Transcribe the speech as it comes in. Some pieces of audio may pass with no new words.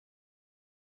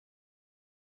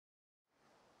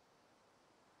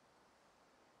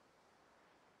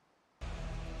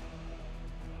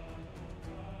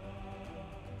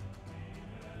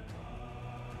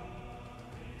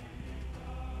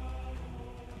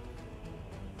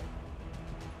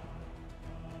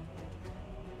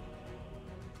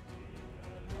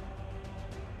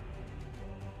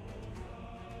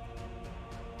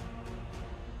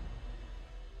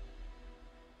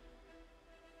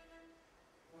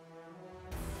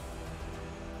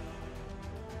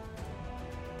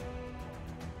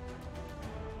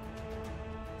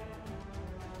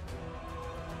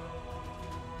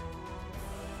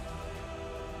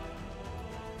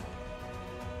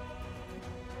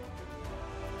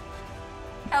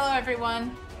Hello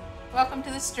everyone, welcome to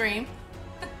the stream.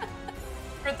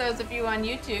 For those of you on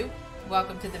YouTube,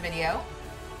 welcome to the video.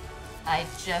 I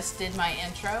just did my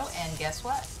intro and guess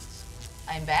what?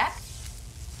 I'm back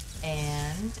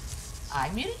and I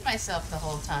muted myself the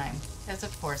whole time because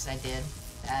of course I did.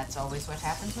 That's always what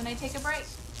happens when I take a break.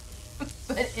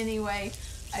 But anyway,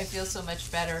 I feel so much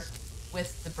better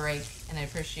with the break and I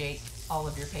appreciate all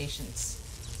of your patience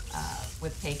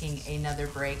with taking another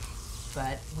break.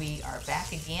 But we are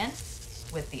back again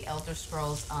with the Elder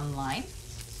Scrolls Online.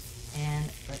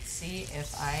 And let's see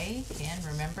if I can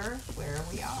remember where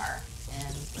we are.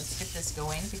 And let's get this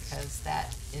going because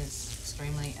that is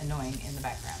extremely annoying in the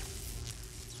background.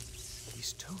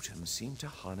 These totems seem to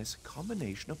harness a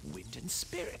combination of wind and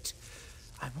spirit.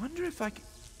 I wonder if I can...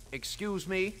 Excuse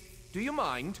me, do you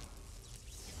mind?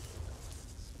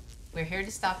 We're here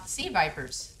to stop the sea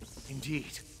vipers.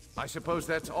 Indeed. I suppose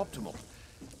that's optimal.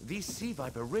 These sea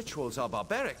viper rituals are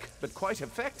barbaric, but quite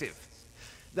effective.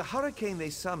 The hurricane they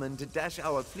summoned to dash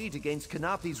our fleet against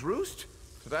Kanapi's roost?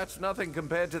 That's nothing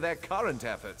compared to their current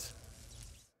efforts.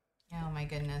 Oh my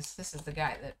goodness, this is the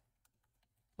guy that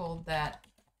pulled that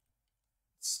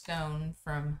stone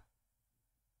from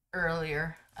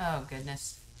earlier. Oh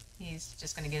goodness, he's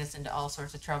just going to get us into all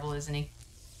sorts of trouble, isn't he?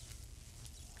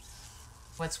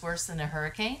 What's worse than a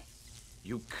hurricane?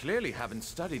 You clearly haven't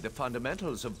studied the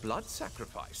fundamentals of blood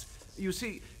sacrifice. You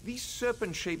see, these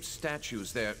serpent-shaped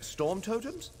statues, they're storm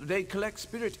totems. They collect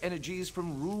spirit energies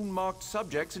from rune-marked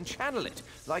subjects and channel it,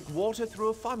 like water through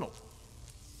a funnel.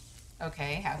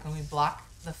 Okay, how can we block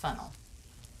the funnel?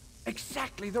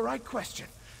 Exactly the right question.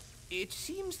 It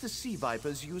seems the sea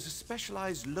vipers use a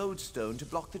specialized lodestone to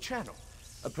block the channel.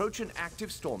 Approach an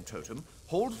active storm totem,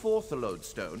 hold forth the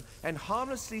lodestone, and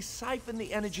harmlessly siphon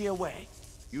the energy away.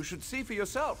 You should see for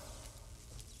yourself.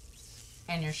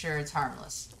 And you're sure it's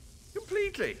harmless?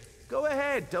 Completely. Go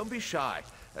ahead, don't be shy.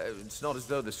 It's not as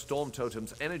though the storm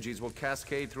totem's energies will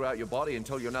cascade throughout your body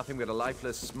until you're nothing but a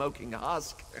lifeless, smoking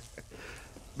husk.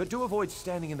 But do avoid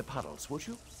standing in the puddles, would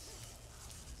you?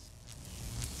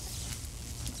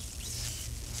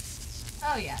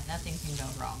 Oh yeah, nothing can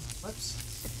go wrong. Whoops.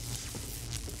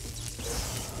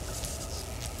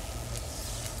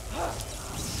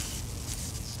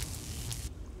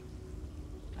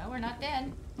 Well, we're not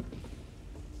dead.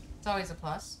 It's always a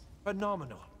plus.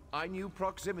 Phenomenal. I knew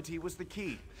proximity was the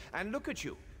key. And look at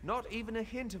you. Not even a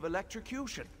hint of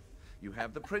electrocution. You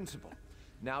have the principle.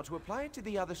 Now to apply it to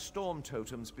the other storm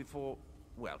totems before...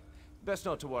 Well, best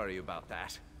not to worry about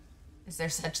that. Is there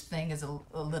such a thing as a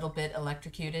little bit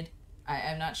electrocuted?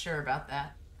 I'm not sure about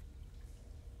that.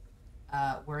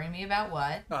 Worry me about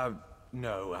what?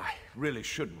 No, I really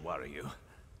shouldn't worry you.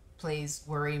 Please,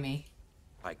 worry me.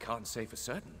 I can't say for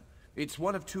certain. It's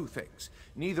one of two things,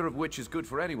 neither of which is good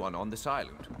for anyone on this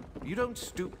island. You don't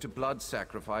stoop to blood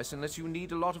sacrifice unless you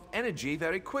need a lot of energy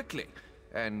very quickly.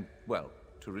 And, well,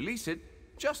 to release it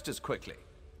just as quickly.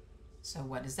 So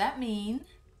what does that mean?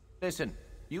 Listen,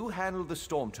 you handle the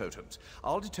storm totems.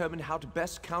 I'll determine how to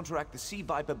best counteract the sea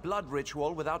viper blood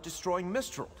ritual without destroying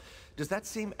Mistral. Does that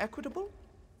seem equitable?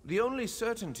 The only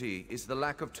certainty is the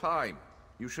lack of time.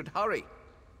 You should hurry.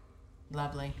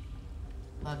 Lovely.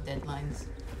 Love deadlines.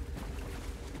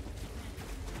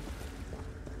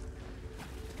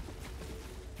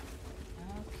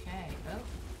 Okay. Oh,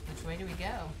 which way do we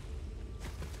go?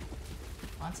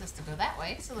 Wants us to go that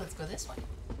way, so let's go this way.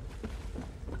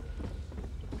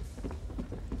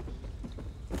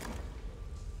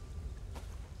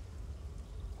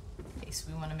 In case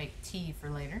we want to make tea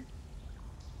for later.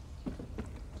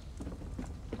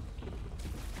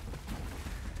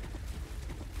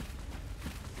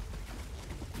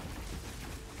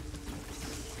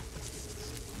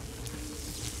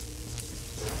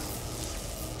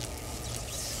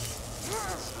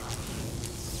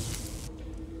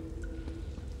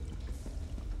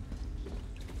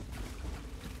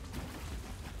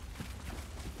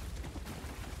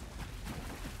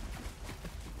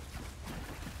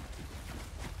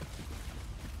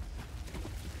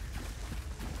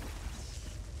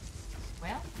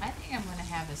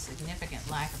 A significant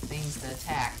lack of things to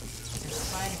attack.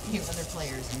 There's quite a few other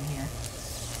players in here.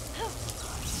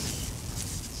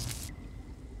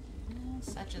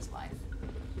 Such is life.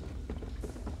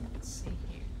 Let's see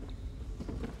here.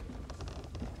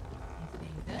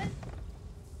 Anything good?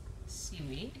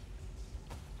 Seaweed.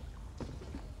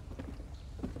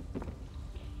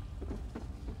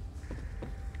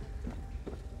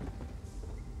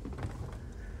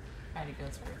 Try to go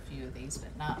through a few of these,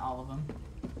 but not all of them.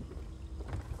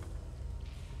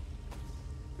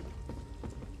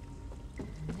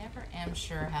 Never am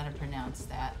sure how to pronounce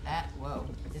that. Whoa,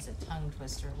 is a tongue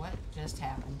twister. What just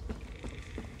happened?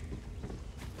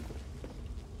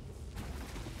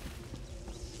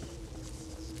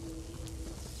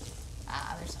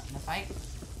 Ah, there's something to fight.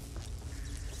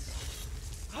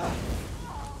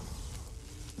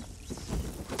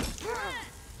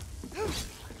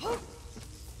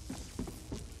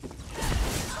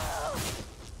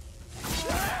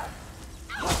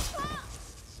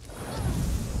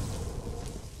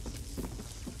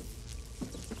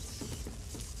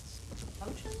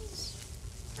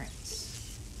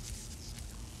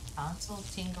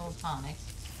 Tingle tonic,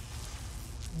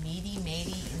 meaty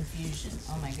matey infusion.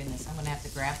 Oh my goodness, I'm gonna have to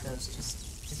grab those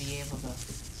just to be able to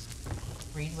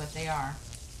read what they are.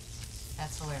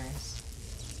 That's hilarious.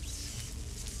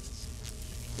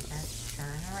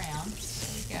 Turn around.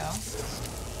 There we go.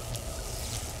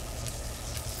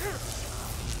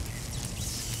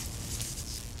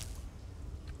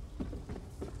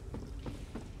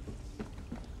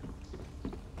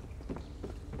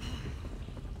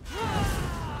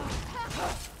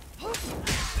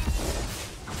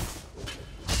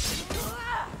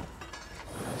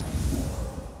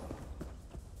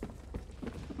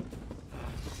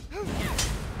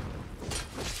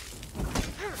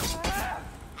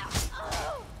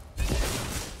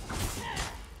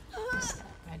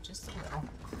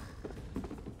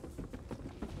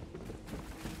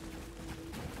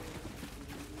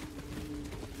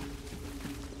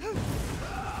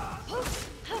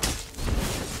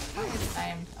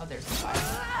 Oh, there's the fire.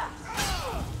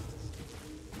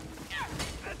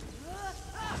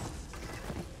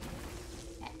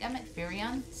 Dammit,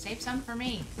 Furion, save some for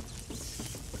me.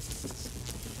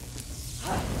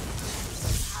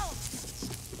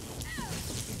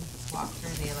 Walk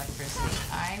through the electricity.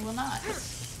 I will not.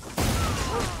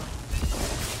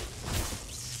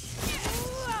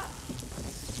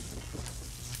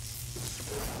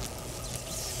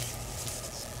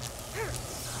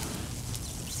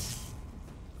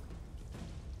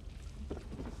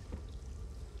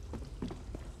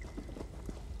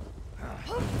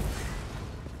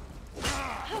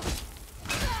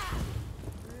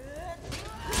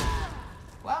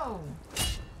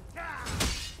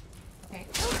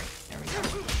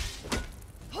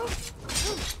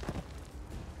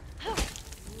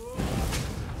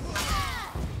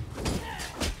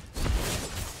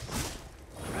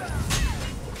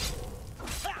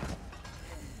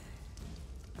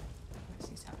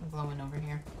 Glowing over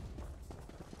here.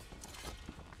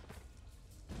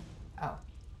 Oh.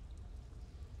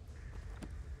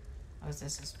 Oh, is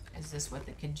this what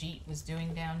the Khajiit was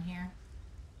doing down here?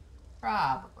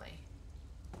 Probably.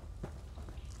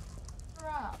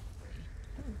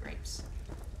 Ooh, grapes. Is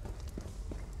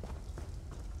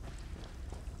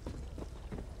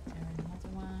there another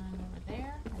one over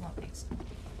there? I don't think so.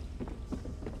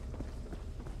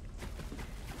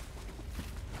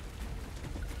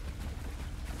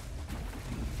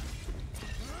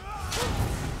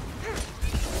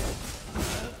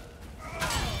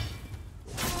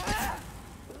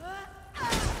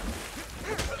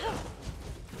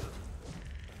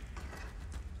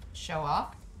 Show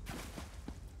off.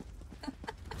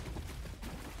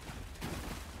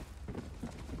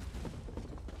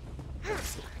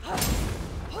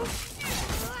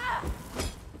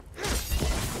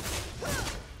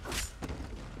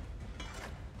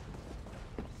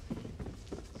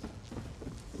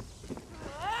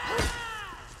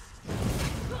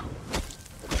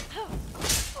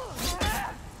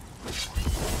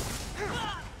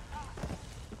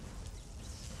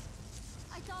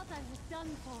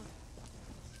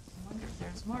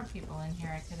 There's more people in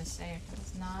here I could have saved. I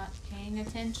was not paying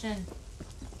attention.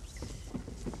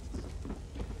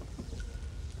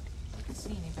 I don't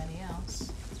see anybody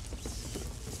else.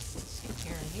 Take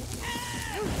care of you.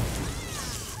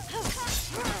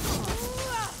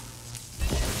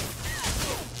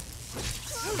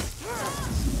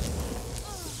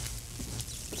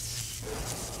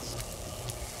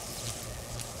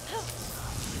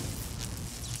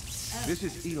 This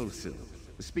is Ilsil,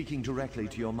 speaking directly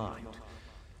to your mind.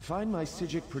 Find my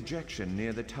Psijic projection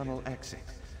near the tunnel exit.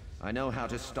 I know how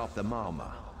to stop the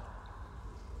Marma.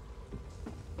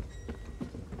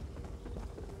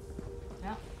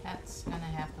 Well, that's gonna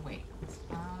have to wait.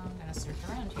 I'm gonna search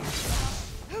around here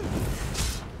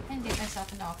and get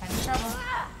myself into all kinds of trouble.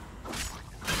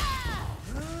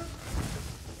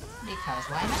 Because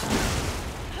why not?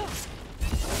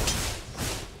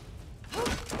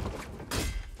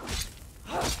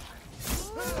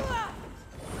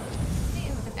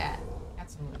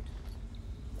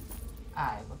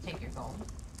 I will take your gold.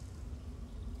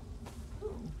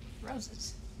 Ooh,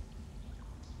 roses.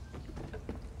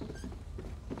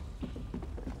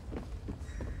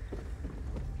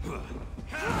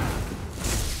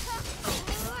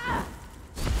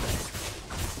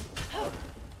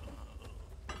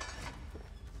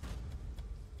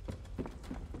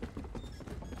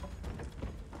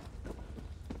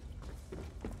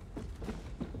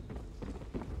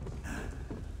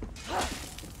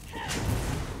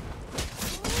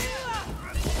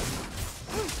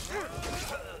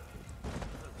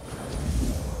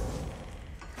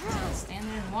 Stand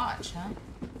there and watch, huh?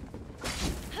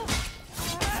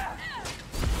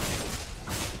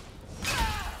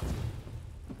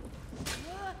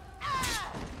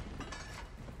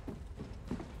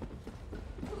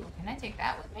 Ooh, can I take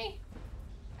that with me?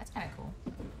 That's kind of cool.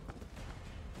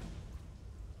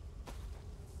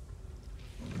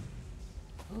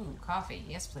 Ooh, coffee.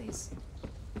 Yes, please.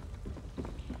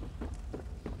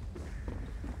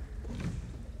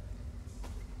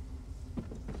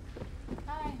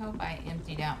 I hope I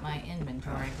emptied out my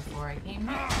inventory before I came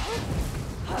here.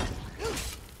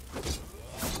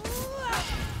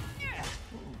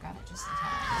 Ooh, got it just in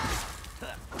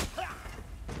time.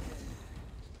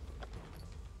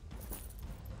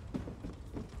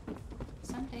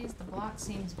 Some days the block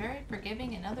seems very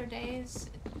forgiving, and other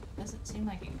days it doesn't seem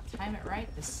like you can time it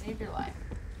right to save your life.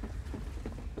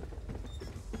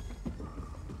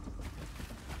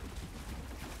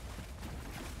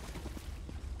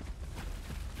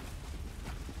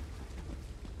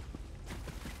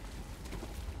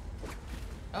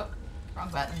 Oh, wrong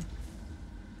button.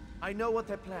 I know what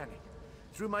they're planning.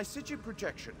 Through my Sigil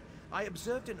projection, I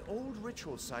observed an old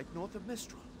ritual site north of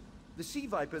Mistral. The Sea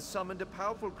Vipers summoned a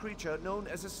powerful creature known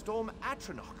as a Storm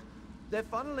Atronach. They're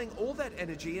funneling all that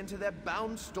energy into their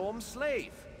bound Storm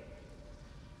Slave.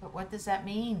 But what does that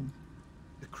mean?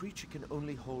 The creature can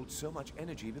only hold so much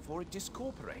energy before it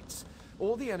discorporates.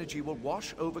 All the energy will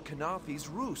wash over Kanathi's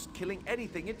roost, killing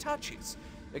anything it touches.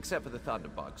 Except for the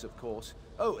thunderbugs, of course.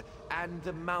 Oh, and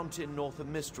the mountain north of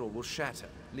Mistral will shatter,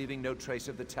 leaving no trace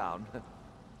of the town.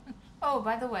 Oh,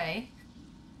 by the way,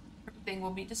 everything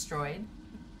will be destroyed.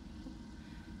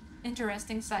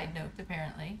 Interesting side note,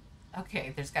 apparently.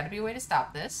 Okay, there's got to be a way to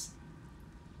stop this.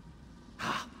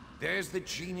 Ah, there's the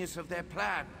genius of their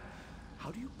plan.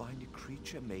 How do you bind a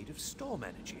creature made of storm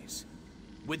energies?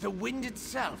 With the wind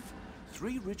itself.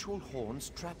 3 ritual horns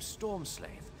trap Storm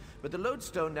Slave. But the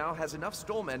lodestone now has enough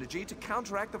storm energy to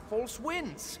counteract the false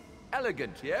winds.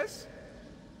 Elegant, yes?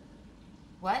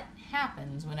 What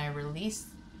happens when I release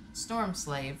Storm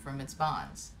Slave from its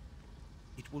bonds?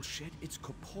 It will shed its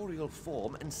corporeal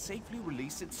form and safely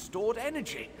release its stored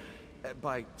energy.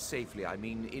 By safely, I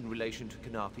mean in relation to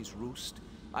Kanathi's roost.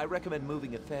 I recommend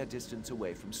moving a fair distance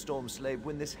away from Storm Slave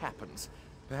when this happens.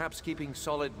 Perhaps keeping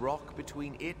solid rock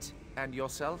between it and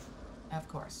yourself? Of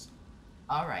course.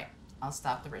 All right, I'll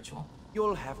stop the ritual.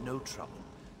 You'll have no trouble.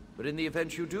 But in the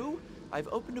event you do, I've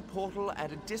opened a portal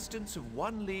at a distance of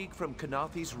 1 league from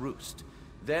Kanathi's roost.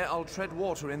 There I'll tread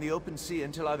water in the open sea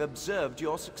until I've observed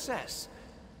your success.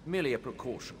 Merely a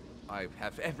precaution. I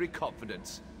have every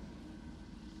confidence.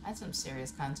 That's some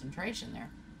serious concentration there.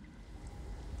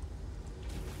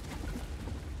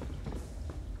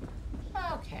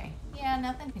 Okay. Yeah,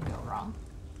 nothing can go wrong.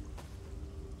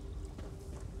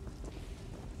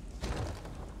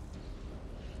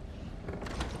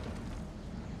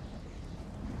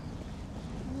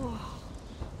 Whoa.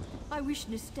 I wish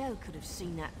Nestel could have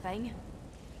seen that thing.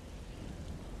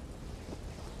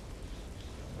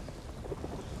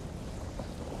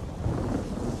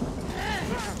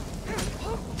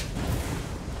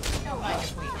 Don't mind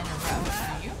if we interrupt,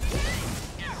 do you?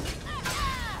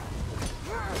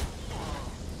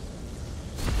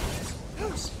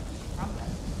 Oops, wrong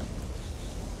button.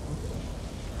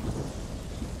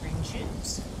 Green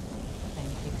shoes.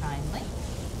 Thank you kindly.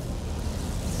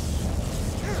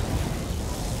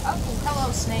 Oh,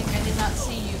 hello, Snake. I did not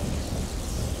see you.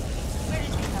 Where did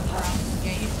you come from?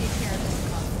 Yeah, you take care of this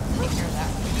one. Take care of that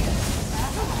one.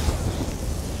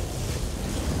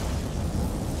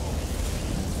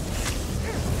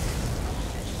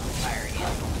 Fire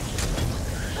again.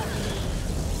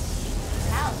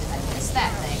 How did I miss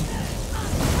that thing?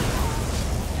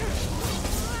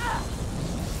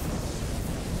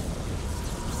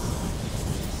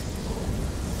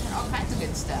 All kinds of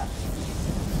good stuff.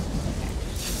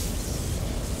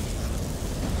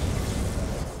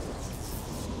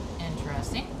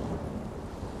 Interesting.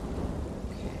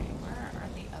 Okay, where are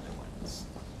the other ones?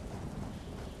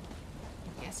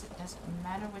 I guess it doesn't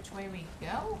matter which way we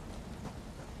go.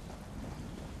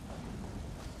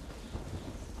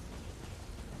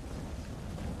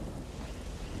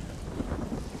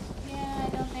 Yeah, I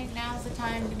don't think now's the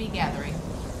time to be gathering.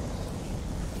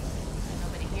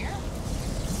 Nobody here?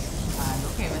 I'm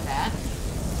okay with that.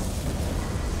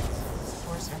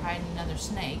 they're hiding another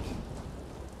snake,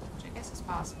 which I guess is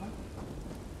possible.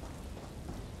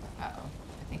 Uh-oh,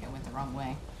 I think I went the wrong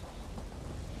way.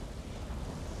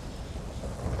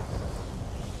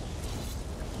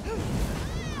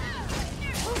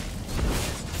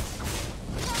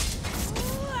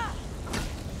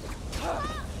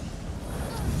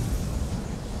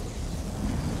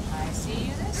 I see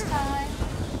you this time.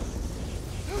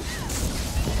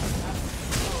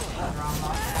 Oh, wrong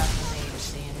off the house of age,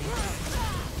 seeing me.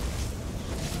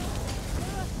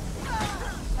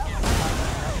 Oh,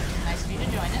 nice of you to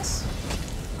join us.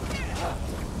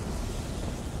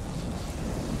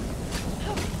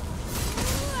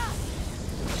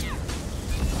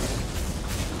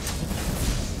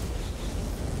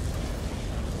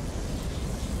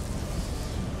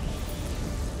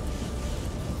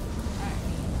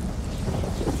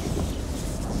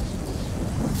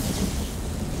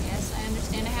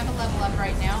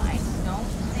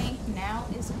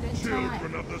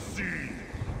 Children of the sea,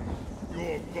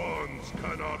 your bonds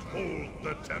cannot hold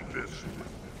the tempest.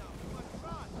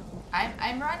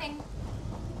 I'm running.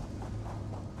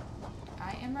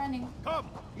 I am running. Come!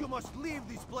 You must leave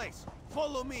this place!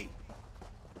 Follow me!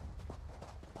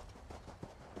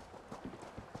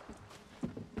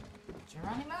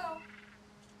 Geronimo.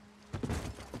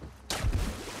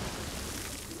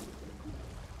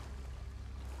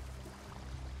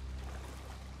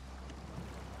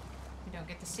 We don't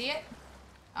get to see it?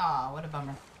 Aw, what a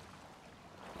bummer.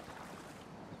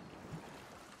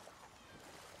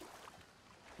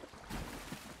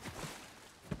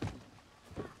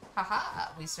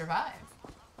 Haha, we survived.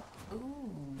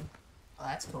 Ooh, well,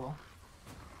 that's cool.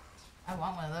 I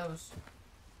want one of those.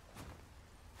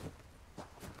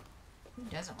 Who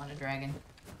doesn't want a dragon?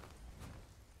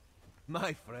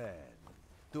 My friend,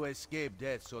 to escape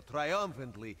death so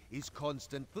triumphantly is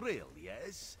constant thrill,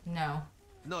 yes? No.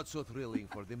 Not so thrilling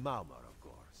for the Maumar, of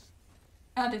course.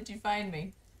 How did you find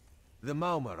me? The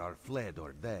Maumar are fled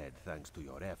or dead thanks to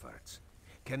your efforts.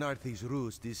 Kenarthi's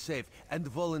roost is safe and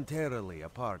voluntarily a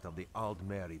part of the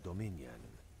Aldmeri Dominion.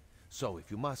 So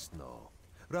if you must know,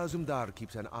 Razumdar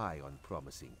keeps an eye on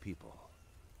promising people.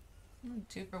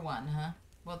 2 for 1, huh?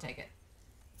 We'll take it.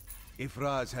 If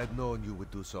Raz had known you would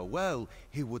do so well,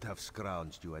 he would have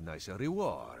scrounged you a nicer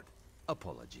reward.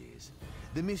 Apologies.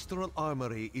 The Mistral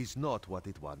Armory is not what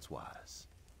it once was.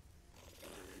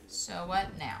 So what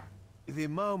now? The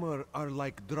Maumar are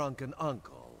like drunken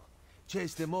uncle.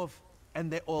 Chase them off,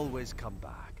 and they always come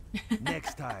back.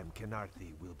 Next time,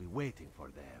 Kenarthi will be waiting for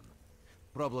them.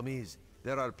 Problem is,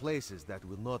 there are places that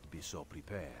will not be so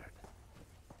prepared.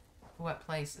 What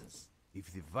places?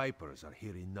 If the Vipers are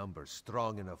here in numbers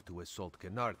strong enough to assault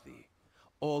Kenarthi,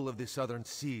 all of the southern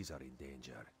seas are in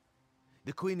danger.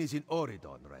 The Queen is in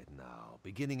Oridon right now,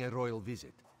 beginning a royal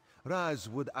visit. Raz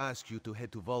would ask you to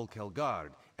head to Volkelgard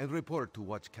and report to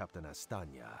Watch Captain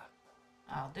Astanya.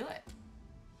 I'll do it.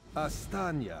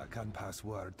 Astanya can pass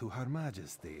word to Her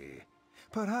Majesty.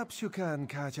 Perhaps you can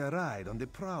catch a ride on the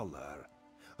Prowler.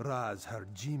 Raz her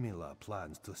Jimila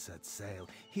plans to set sail.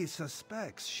 He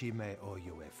suspects she may owe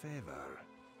you a favor.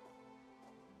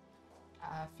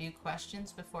 A few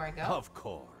questions before I go. Of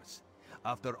course.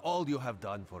 After all you have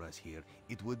done for us here,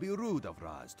 it would be rude of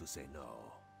Raz to say no.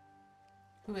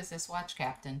 Who is this watch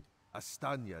captain?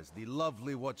 Astanya's the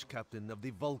lovely watch captain of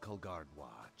the Volkelgard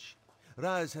Watch.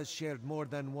 Raz has shared more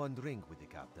than one drink with the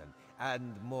captain,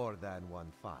 and more than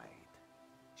one fight.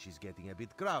 She's getting a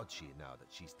bit grouchy now that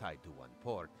she's tied to one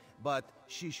port, but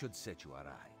she should set you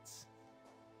aright.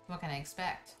 What can I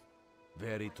expect?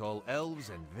 Very tall elves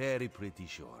and very pretty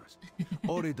shores.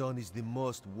 Oridon is the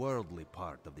most worldly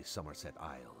part of the Somerset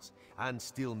Isles, and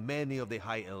still many of the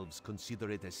High Elves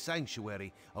consider it a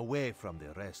sanctuary away from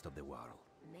the rest of the world.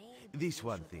 This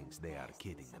one thinks they are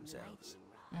kidding themselves.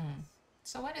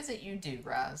 So what is it you do,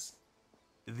 Raz?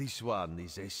 This one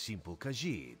is a simple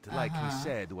Khajiit, like we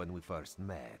said when we first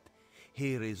met.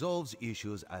 He resolves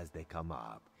issues as they come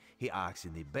up. He acts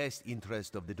in the best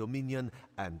interest of the Dominion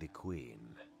and the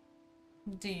Queen.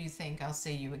 Do you think I'll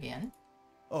see you again?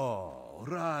 Oh,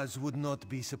 Raz would not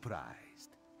be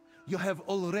surprised. You have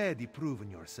already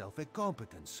proven yourself a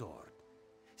competent sword.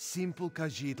 Simple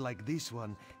Khajiit like this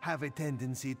one have a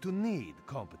tendency to need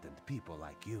competent people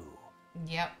like you.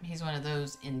 Yep, he's one of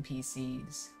those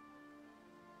NPCs.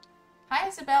 Hi,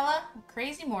 Isabella.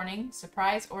 Crazy morning.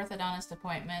 Surprise orthodontist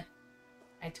appointment.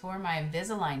 I tore my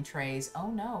Invisalign trays.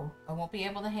 Oh no, I won't be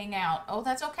able to hang out. Oh,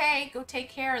 that's okay. Go take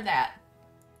care of that.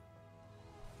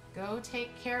 Go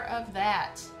take care of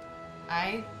that.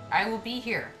 I will be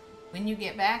here when you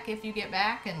get back, if you get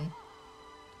back, and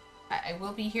I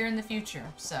will be here in the future,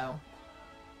 so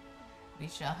we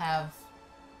shall have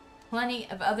plenty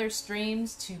of other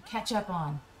streams to catch up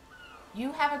on.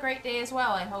 You have a great day as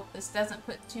well. I hope this doesn't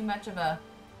put too much of a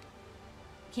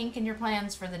kink in your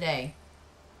plans for the day.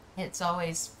 It's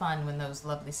always fun when those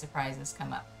lovely surprises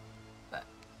come up. But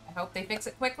I hope they fix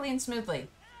it quickly and smoothly.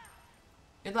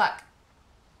 Good luck.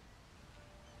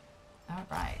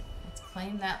 Alright, let's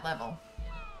claim that level.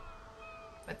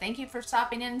 But thank you for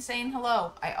stopping in and saying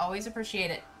hello. I always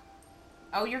appreciate it.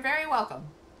 Oh, you're very welcome.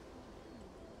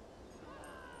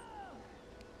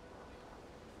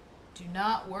 Do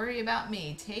not worry about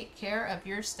me. Take care of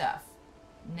your stuff.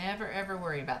 Never ever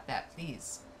worry about that,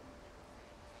 please.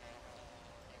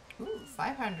 Ooh,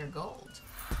 500 gold.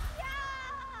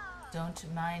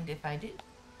 Don't mind if I do.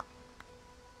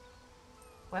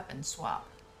 Weapon swap.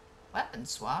 Weapon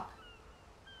swap?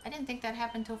 I didn't think that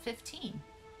happened till 15.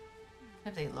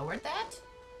 Have they lowered that?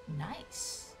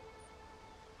 Nice.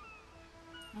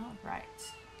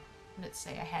 Alright. Let's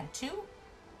say I had 2. Work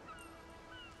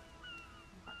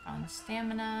on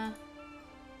stamina.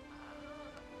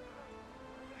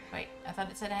 Wait, I thought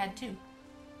it said I had 2.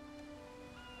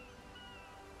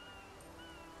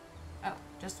 Oh,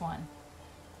 just 1.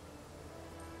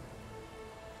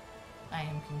 I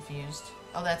am confused.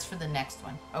 Oh, that's for the next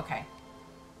one. Okay.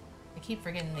 I keep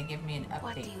forgetting to give me an update.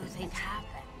 What do you think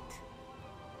happened?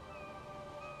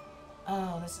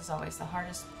 Oh, this is always the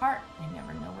hardest part. I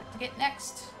never know what to get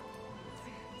next.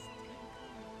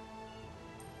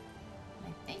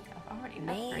 I think I've already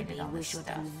Maybe upgraded all we this should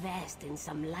stuff. invest in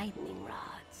some lightning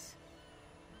rods.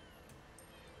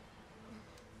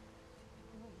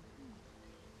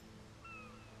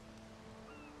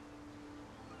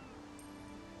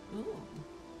 Ooh.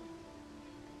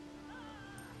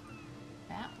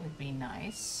 That would be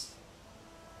nice.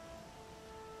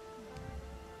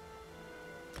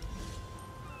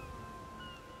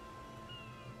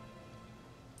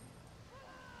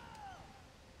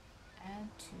 Add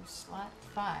to slot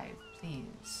 5,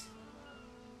 please.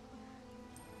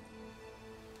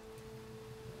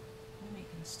 Then we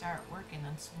can start working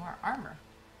on some more armor.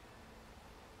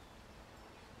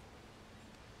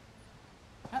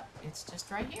 Oh, it's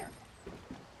just right here.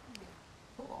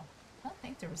 Cool. I don't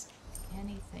think there was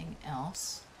anything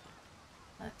else.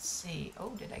 Let's see.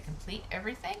 Oh, did I complete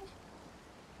everything?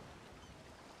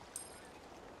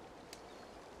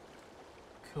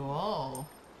 Cool.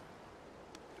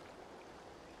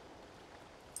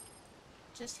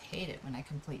 Just hate it when I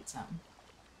complete something.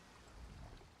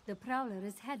 The Prowler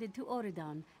is headed to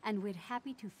Oridon, and we're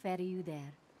happy to ferry you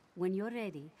there. When you're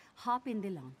ready, hop in the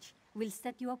launch. We'll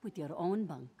set you up with your own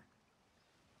bunk.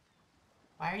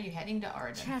 Why are you heading to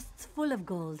Oridon? Chests full of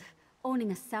gold.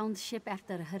 Owning a sound ship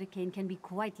after a hurricane can be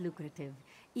quite lucrative,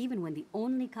 even when the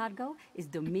only cargo is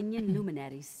Dominion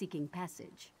luminaries seeking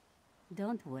passage.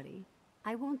 Don't worry,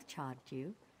 I won't charge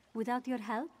you. Without your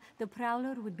help, the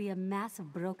Prowler would be a mass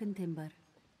of broken timber.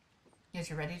 Is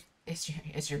your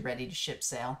ready to ship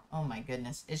sail? Oh my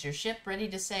goodness. Is your ship ready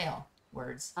to sail?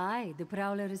 Words. Aye, the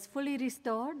Prowler is fully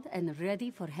restored and ready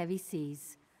for heavy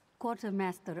seas.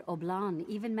 Quartermaster Oblan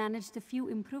even managed a few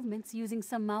improvements using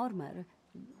some Maormer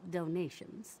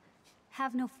donations.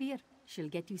 Have no fear, she'll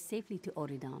get you safely to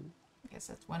Oridon. I guess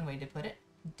that's one way to put it.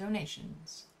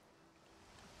 Donations.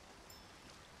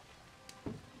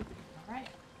 Alright.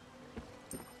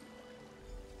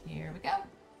 Here we go.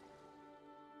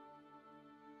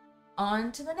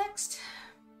 On to the next.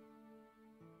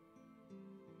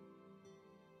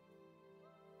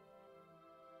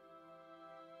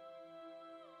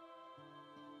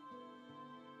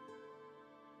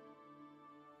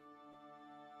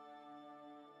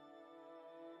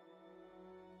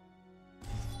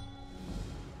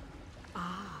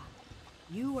 Ah,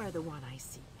 you are the one I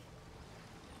seek.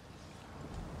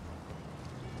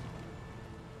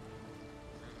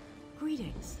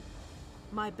 Greetings.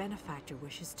 My benefactor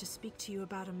wishes to speak to you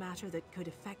about a matter that could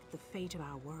affect the fate of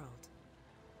our world.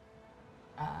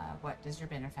 What does your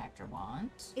benefactor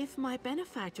want? If my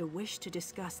benefactor wished to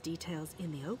discuss details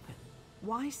in the open,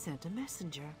 why send a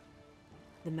messenger?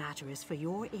 The matter is for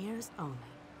your ears only.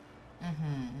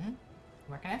 Mm-hmm.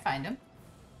 Where can I find him?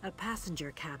 A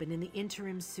passenger cabin in the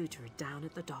interim suitor down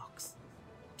at the docks.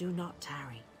 Do not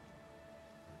tarry.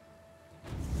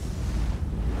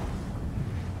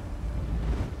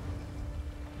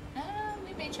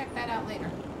 We may check that out later.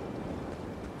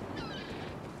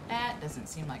 That doesn't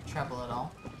seem like trouble at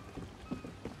all.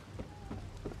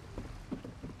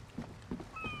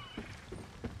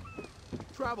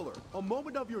 Traveler, a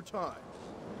moment of your time.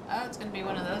 Oh, it's gonna be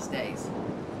one of those days.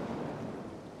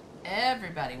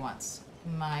 Everybody wants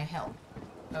my help.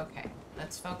 Okay,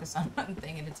 let's focus on one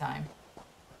thing at a time.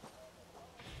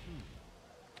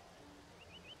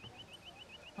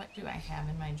 What What do I have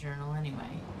in my journal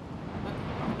anyway? Whoop,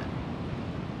 wrong button.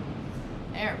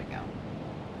 There we go.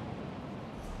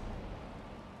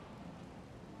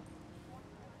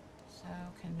 So,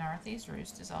 Canarthy's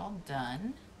Roost is all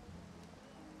done.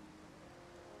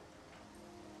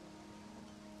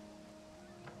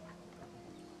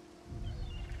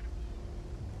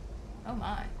 Oh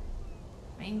my.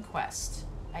 Main quest.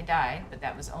 I died, but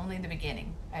that was only the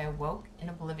beginning. I awoke in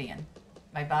oblivion.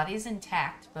 My body is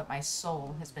intact, but my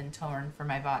soul has been torn from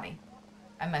my body.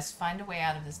 I must find a way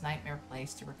out of this nightmare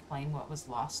place to reclaim what was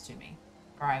lost to me,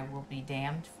 or I will be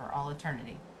damned for all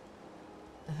eternity.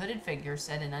 The hooded figure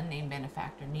said an unnamed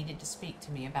benefactor needed to speak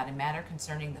to me about a matter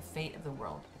concerning the fate of the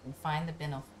world. I can find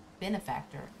the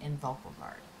benefactor in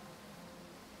Vulkelgard.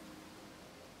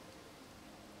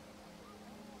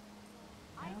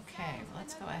 Okay,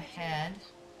 let's go ahead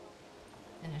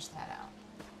and finish that out.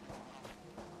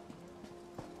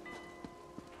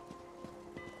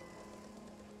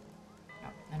 Oh,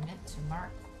 I meant to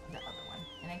mark the other one,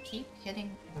 and I keep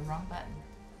hitting the wrong button.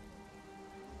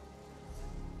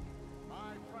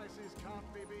 My prices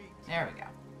can't be beat. There we go.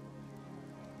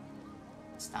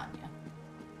 Stanya.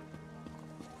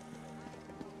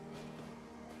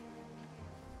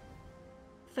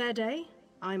 Fair day.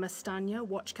 I'm Astanya,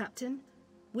 watch captain.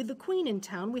 With the Queen in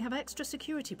town, we have extra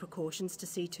security precautions to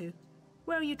see to.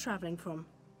 Where are you traveling from?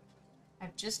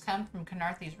 I've just come from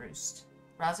Canarthy's Roost.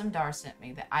 Razumdar sent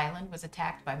me. The island was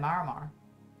attacked by Maramar.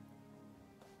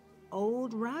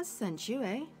 Old Raz sent you,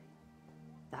 eh?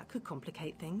 That could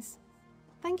complicate things.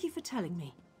 Thank you for telling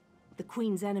me. The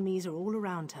Queen's enemies are all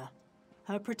around her.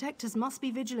 Her protectors must be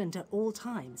vigilant at all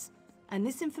times, and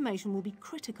this information will be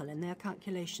critical in their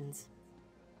calculations.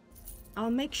 I'll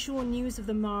make sure news of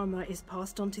the Maramar is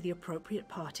passed on to the appropriate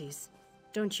parties.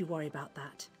 Don't you worry about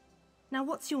that. Now,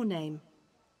 what's your name?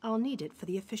 I'll need it for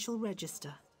the official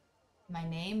register. My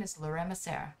name is Lorema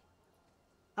Serra.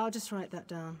 I'll just write that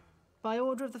down. By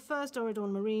order of the 1st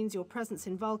Oridon Marines, your presence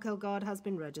in Vulkelgard has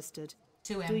been registered.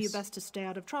 2 M's. Do your best to stay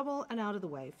out of trouble and out of the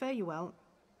way. Fare you well.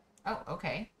 Oh,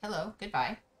 okay. Hello.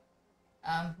 Goodbye.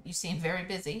 You seem very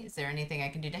busy. Is there anything I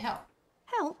can do to help?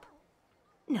 Help?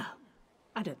 No,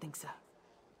 I don't think so.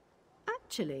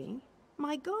 Actually,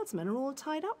 my guardsmen are all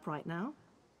tied up right now.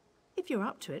 If you're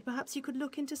up to it, perhaps you could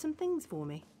look into some things for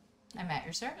me. I'm at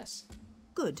your service.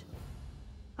 Good.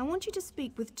 I want you to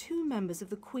speak with 2 members of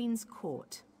the Queen's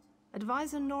Court,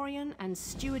 Advisor Norian and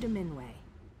Steward Aminway.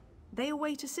 They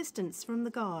await assistance from the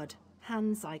guard,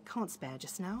 hands I can't spare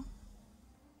just now.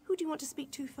 Who do you want to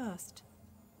speak to first?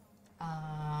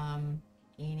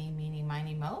 Eeny, meeny,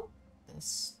 miny, mo? The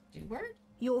steward?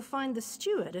 You'll find the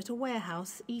steward at a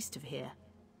warehouse east of here.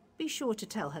 Be sure to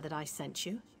tell her that I sent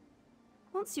you.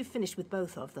 Once you've finished with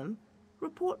both of them,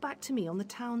 report back to me on the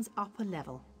town's upper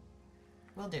level.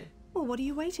 Will do. Well, what are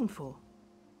you waiting for?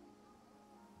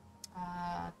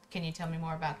 Can you tell me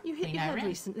more about You hit Queen your head Irene?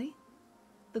 recently.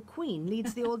 The Queen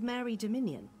leads the Old Mary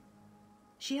Dominion.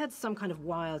 She had some kind of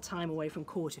wild time away from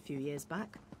court a few years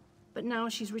back, but now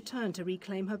she's returned to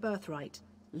reclaim her birthright,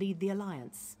 lead the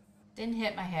Alliance. Didn't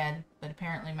hit my head, but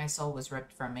apparently my soul was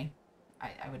ripped from me.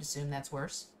 I would assume that's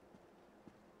worse.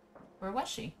 Where was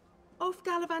she? Off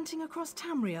gallivanting across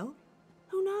Tamriel?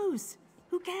 Who knows?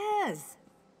 Who cares?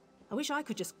 I wish I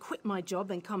could just quit my job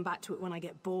then come back to it when I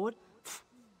get bored.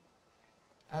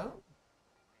 Oh?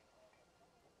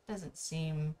 Doesn't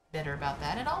seem bitter about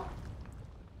that at all.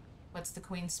 What's the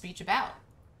Queen's speech about?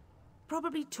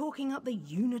 Probably talking up the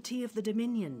unity of the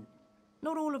Dominion.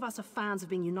 Not all of us are fans of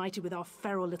being united with our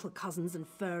feral little cousins and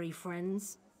furry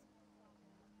friends.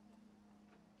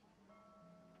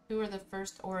 Who are the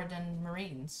first Oridon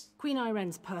Marines? Queen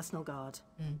Irene's personal guard.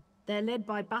 They're led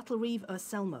by Battle Reeve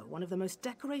Urselmo, one of the most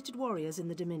decorated warriors in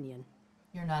the Dominion.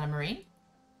 You're not a Marine?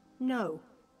 No,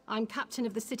 I'm captain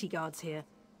of the city guards here.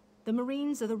 The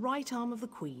Marines are the right arm of the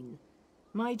Queen.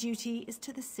 My duty is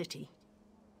to the city.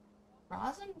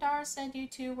 Razumdar said you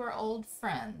two were old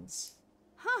friends.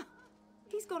 Huh!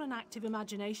 He's got an active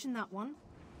imagination, that one.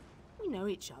 We know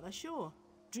each other, sure.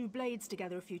 Drew blades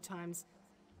together a few times.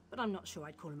 But I'm not sure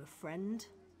I'd call him a friend.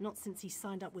 Not since he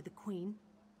signed up with the Queen.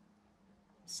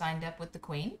 Signed up with the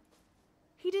Queen?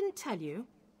 He didn't tell you?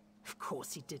 Of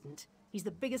course he didn't. He's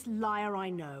the biggest liar I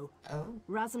know. Oh.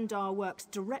 Razumdar works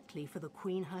directly for the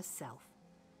Queen herself.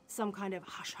 Some kind of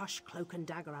hush-hush cloak and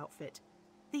dagger outfit.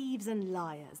 Thieves and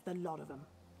liars, the lot of them.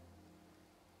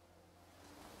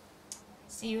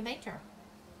 See you later.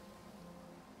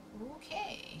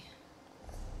 Okay.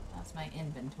 How's my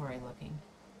inventory looking?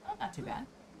 Oh, not too bad.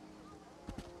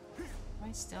 Do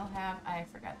I still have... I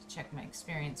forgot to check my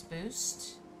experience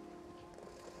boost.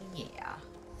 Yeah.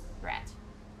 Rat.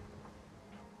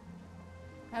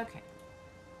 Okay.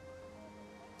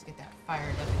 Let's get that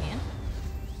fired up again.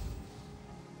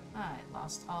 I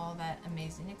lost all that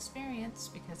amazing experience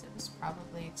because it was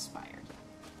probably expired.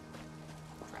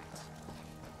 Correct.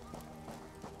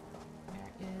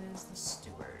 Where is the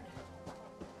steward?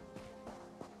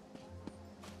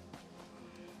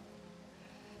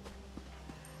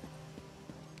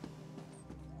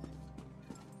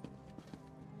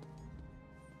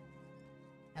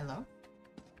 Hello?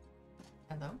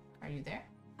 Hello? Are you there?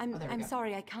 I'm there we go.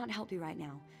 sorry, I can't help you right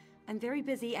now. I'm very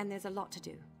busy and there's a lot to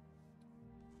do.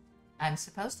 I'm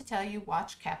supposed to tell you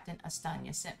watch Captain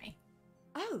Astanya sent me.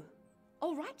 Oh,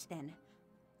 all right then.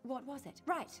 What was it?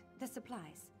 Right, the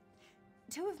supplies.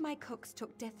 2 of my cooks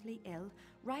took deathly ill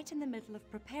right in the middle of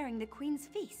preparing the Queen's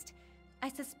feast. I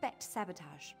suspect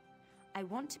sabotage. I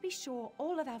want to be sure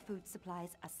all of our food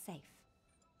supplies are safe.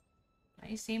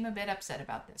 You seem a bit upset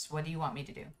about this. What do you want me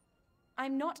to do?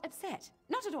 I'm not upset.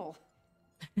 Not at all.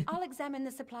 I'll examine the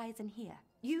supplies in here.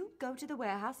 You go to the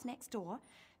warehouse next door,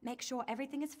 make sure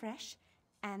everything is fresh,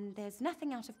 and there's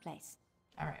nothing out of place.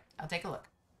 All right, I'll take a look.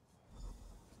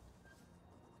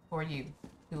 For you,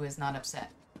 who is not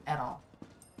upset at all.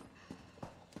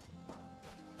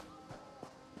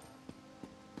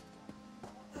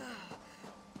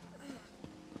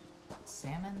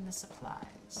 Examine the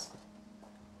supplies.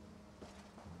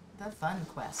 The fun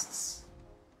quests.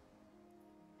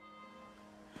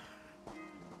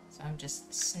 So I'm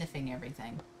just sniffing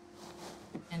everything.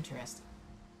 Interesting.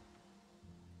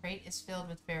 Crate is filled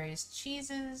with various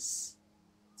cheeses.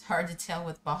 It's hard to tell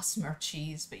with Bosmer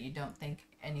cheese, but you don't think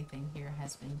anything here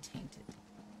has been tainted.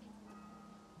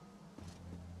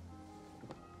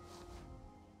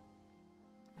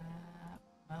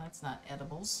 Well, that's not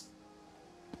edibles.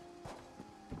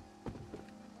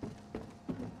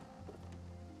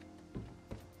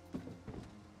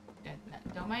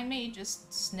 Don't mind me,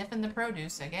 just sniffing the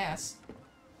produce, I guess.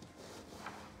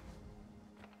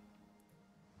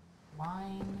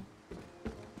 Wine.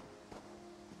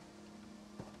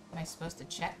 Am I supposed to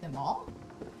check them all?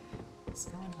 What's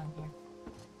going on here?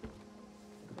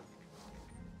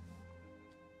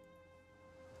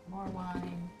 More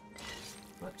wine.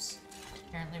 Whoops.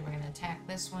 Apparently we're going to attack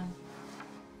this one.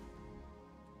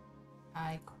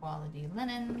 High quality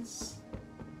linens.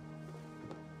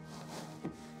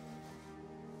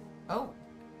 Oh,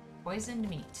 poisoned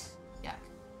meat. Yuck.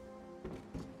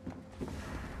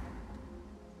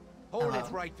 Hold Hello?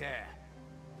 it right there.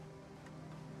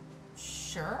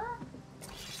 Sure.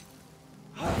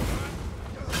 I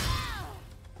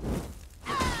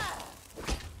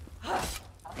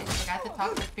forgot to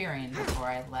talk to Furion before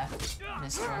I left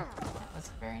Mistral. That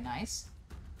was very nice.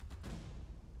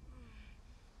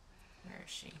 Where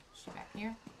is she? Is she back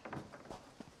here?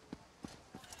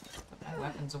 Put my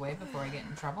weapons away before I get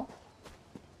in trouble.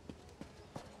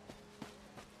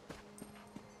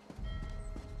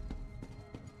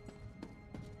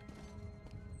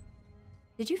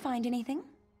 Did you find anything?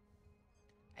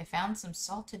 I found some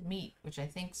salted meat, which I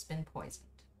think's been poisoned.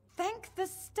 Thank the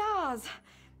stars!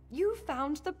 You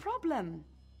found the problem.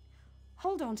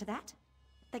 Hold on to that.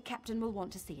 The captain will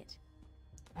want to see it.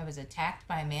 I was attacked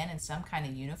by a man in some kind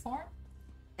of uniform?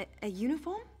 A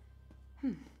uniform?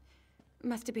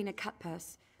 Must have been a cut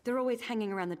purse. They're always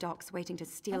hanging around the docks waiting to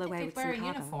steal away with some cargo.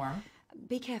 Wear a uniform.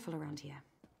 Be careful around here.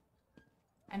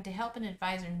 I'm to help an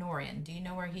advisor, Norian. Do you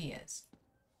know where he is?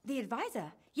 The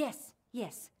advisor? Yes,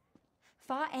 yes.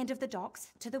 Far end of the docks,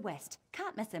 to the west.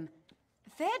 Can't miss him.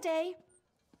 Fair day.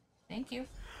 Thank you.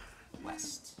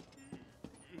 West.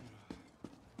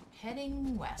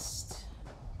 Heading west.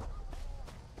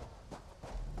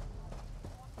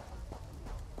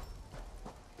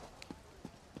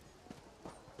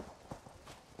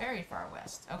 Very far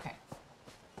west. Okay.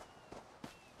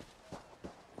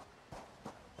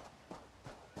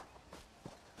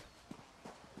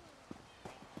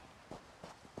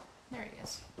 There he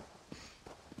is.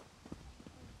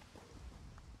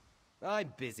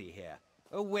 I'm busy here.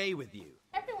 Away with you.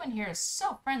 Everyone here is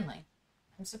so friendly.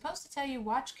 I'm supposed to tell you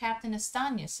watch Captain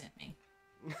Astanya sent me.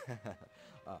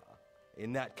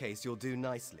 In that case, you'll do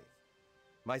nicely.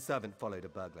 My servant followed a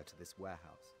burglar to this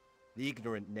warehouse. The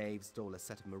ignorant knave stole a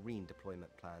set of marine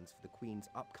deployment plans for the Queen's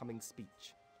upcoming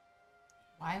speech.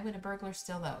 Why would a burglar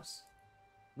steal those?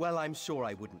 Well, I'm sure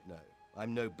I wouldn't know.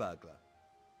 I'm no burglar.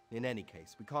 In any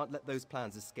case, we can't let those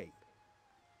plans escape.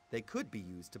 They could be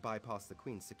used to bypass the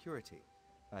Queen's security,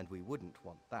 and we wouldn't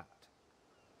want that.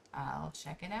 I'll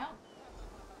check it out.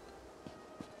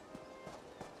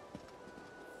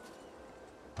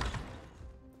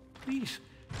 Please,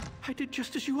 I did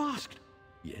just as you asked.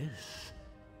 Yes.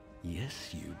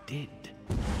 Yes, you did.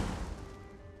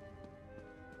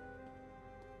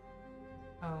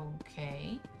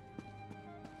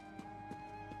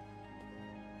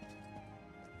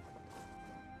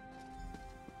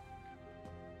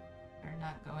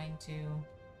 going to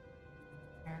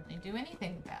apparently do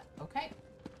anything with that. Okay.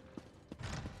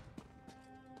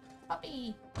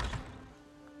 Puppy!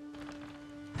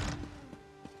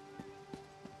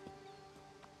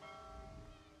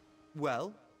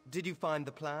 Well, did you find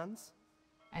the plans?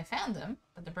 I found them,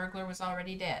 but the burglar was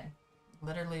already dead.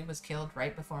 Literally was killed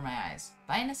right before my eyes.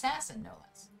 By an assassin, no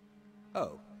less.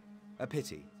 Oh, a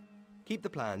pity. Keep the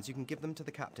plans. You can give them to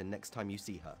the captain next time you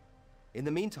see her. In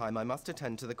the meantime, I must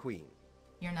attend to the Queen.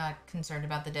 You're not concerned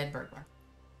about the dead burglar?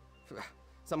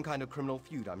 Some kind of criminal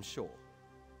feud, I'm sure.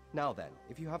 Now then,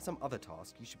 if you have some other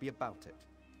task, you should be about it.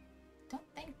 Don't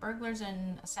think burglars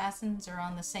and assassins are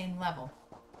on the same level.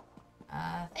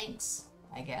 Thanks,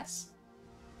 I guess.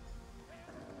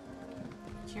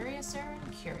 Curiouser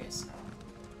and curiouser.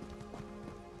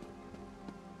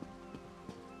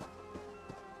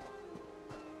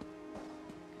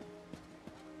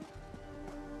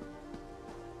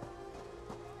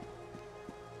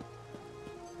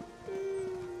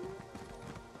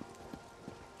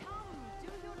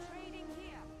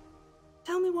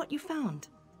 Tell me what you found.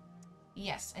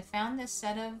 Yes, I found this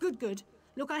set of... Good, good.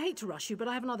 Look, I hate to rush you, but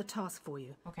I have another task for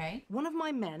you. Okay. One of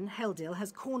my men, Heldil,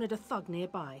 has cornered a thug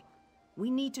nearby. We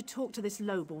need to talk to this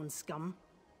lowborn scum.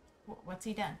 What's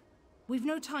he done? We've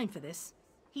no time for this.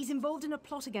 He's involved in a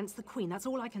plot against the Queen, that's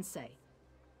all I can say.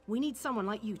 We need someone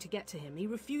like you to get to him. He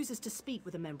refuses to speak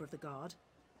with a member of the Guard.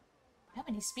 Why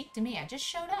would he speak to me? I just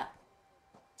showed up.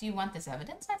 Do you want this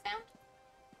evidence I found?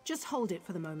 Just hold it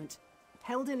for the moment.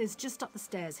 Heldil is just up the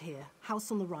stairs here,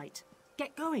 house on the right.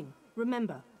 Get going.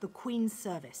 Remember, the Queen's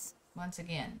service. Once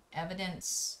again,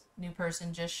 evidence, new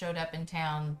person just showed up in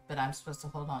town, but I'm supposed to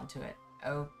hold on to it.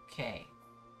 Okay.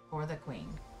 For the Queen.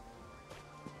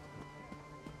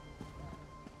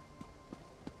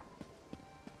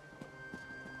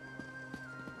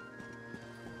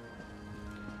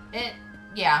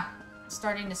 Yeah,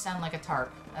 starting to sound like a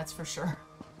tarp, that's for sure.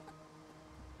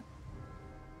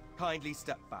 Kindly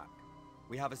step back.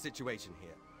 We have a situation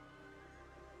here.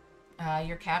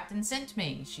 Your captain sent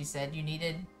me. She said you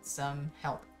needed some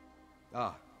help.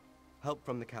 Ah, help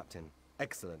from the captain.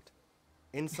 Excellent.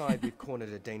 Inside, we've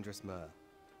cornered a dangerous Mer.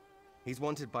 He's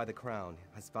wanted by the Crown,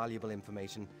 has valuable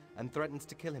information, and threatens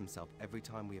to kill himself every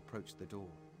time we approach the door.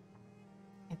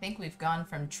 I think we've gone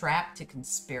from trap to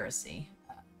conspiracy.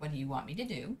 What do you want me to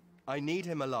do? I need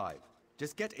him alive.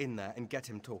 Just get in there and get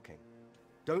him talking.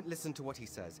 Don't listen to what he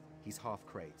says. He's half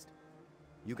crazed.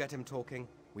 You get him talking,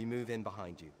 we move in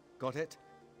behind you. Got it?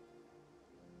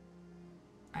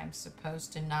 I'm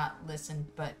supposed to not listen,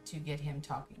 but to get him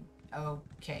talking.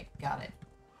 Okay, got it.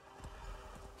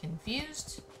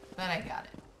 Confused, but I got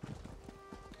it.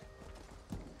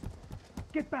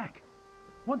 Get back!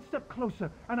 One step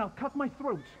closer, and I'll cut my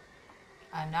throat!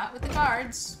 I'm not with the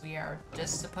guards. We are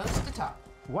just supposed to talk.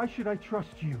 Why should I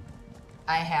trust you?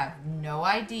 I have no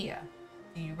idea.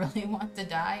 Do you really want to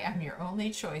die? I'm your only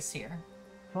choice here.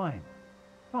 Fine.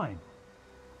 Fine.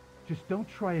 Just don't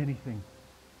try anything.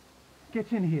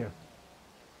 Get in here.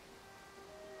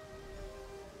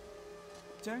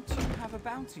 Don't you have a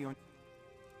bounty on...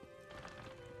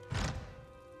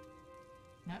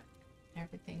 Nope.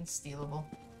 Everything's stealable.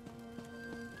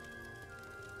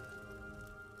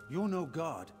 You're no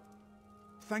god.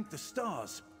 Thank the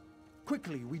stars.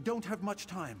 Quickly, we don't have much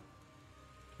time.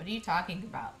 What are you talking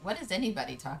about? What is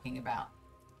anybody talking about?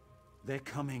 They're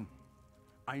coming.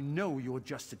 I know you're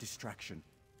just a distraction.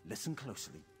 Listen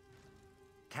closely.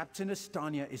 Captain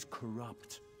Estania is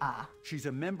corrupt. Ah. She's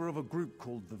a member of a group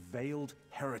called the Veiled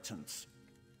Heritants.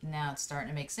 Now it's starting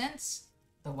to make sense.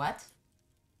 The what?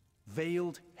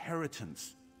 Veiled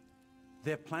Heritants.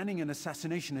 They're planning an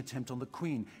assassination attempt on the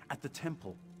Queen at the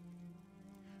temple.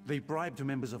 They bribed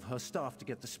members of her staff to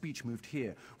get the speech moved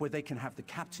here, where they can have the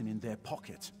captain in their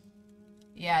pocket.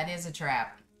 Yeah, it is a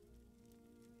trap.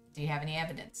 Do you have any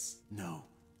evidence? No.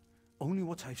 Only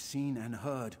what I've seen and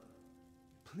heard.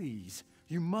 Please,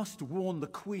 you must warn the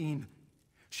Queen.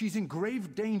 She's in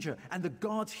grave danger, and the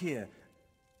guards here...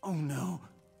 Oh no.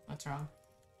 What's wrong?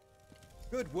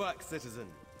 Good work, citizen.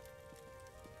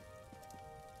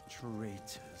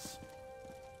 Traitors.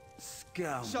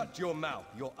 Scum. Shut your mouth.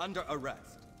 You're under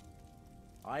arrest.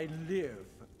 I live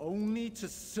only to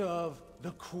serve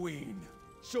the Queen.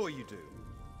 Sure you do.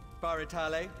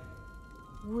 Baritale?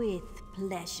 With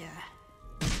pleasure.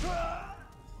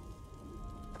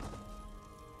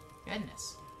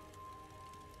 Goodness.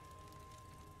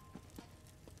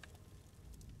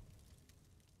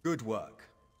 Good work.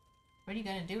 What are you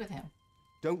going to do with him?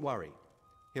 Don't worry.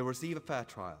 He'll receive a fair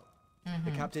trial.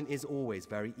 The captain is always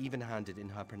very even-handed in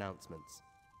her pronouncements.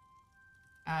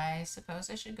 I suppose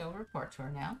I should go report to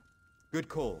her now. Good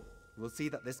call. We'll see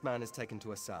that this man is taken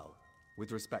to a cell.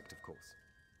 With respect, of course.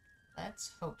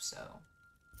 Let's hope so.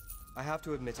 I have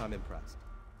to admit I'm impressed.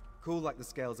 Cool like the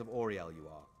scales of Auriel you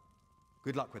are.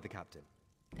 Good luck with the captain.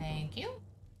 Thank you.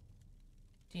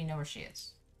 Do you know where she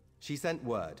is? She sent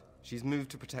word. She's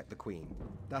moved to protect the Queen.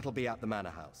 That'll be at the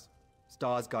Manor House.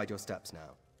 Stars guide your steps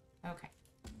now. Okay.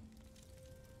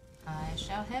 I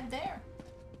shall head there.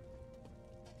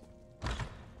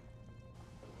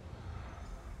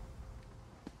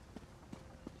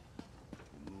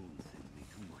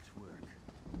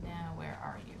 Now, where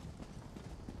are you?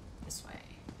 This way.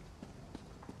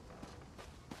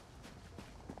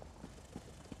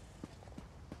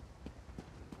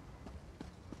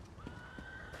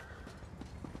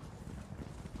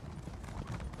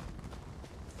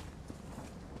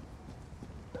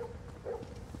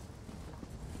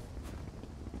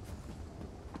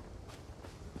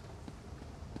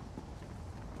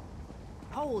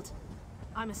 Hold!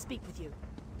 I must speak with you.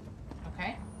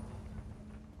 Okay.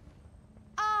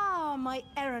 Ah, my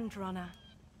errand runner.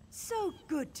 So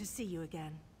good to see you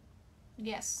again.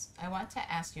 Yes, I want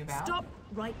to ask you about... Stop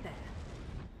right there.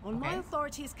 On my Okay.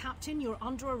 authority as captain, you're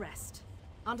under arrest.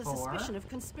 Under For? suspicion of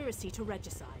conspiracy to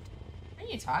regicide. What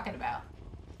are you talking about?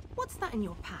 What's that in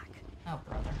your pack? Oh,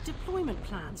 brother. Deployment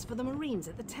plans for the Marines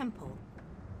at the temple.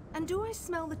 And do I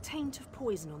smell the taint of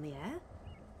poison on the air?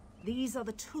 These are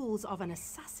the tools of an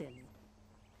assassin.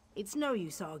 It's no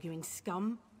use arguing,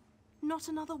 scum. Not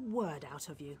another word out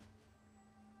of you.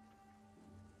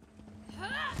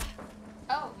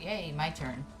 Oh, yay, my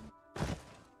turn.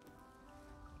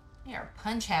 They are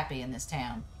punch happy in this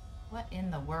town. What in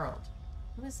the world?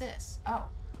 Who is this? Oh.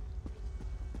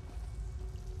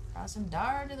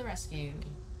 Razumdar to the rescue.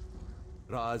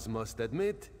 Raz must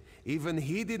admit, even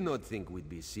he did not think we'd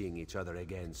be seeing each other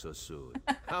again so soon.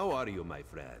 How are you, my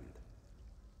friend?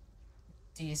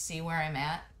 Do you see where I'm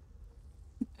at?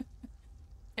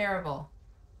 Terrible.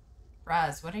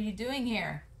 Raz, what are you doing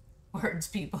here? Words,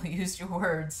 people, use your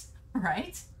words,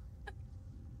 right?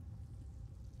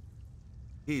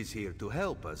 He's here to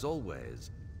help, as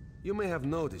always. You may have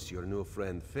noticed your new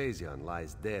friend Phazion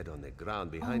lies dead on the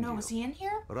ground behind you. Oh no, is he in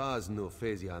here? Raz knew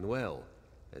Phazion well,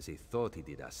 as he thought he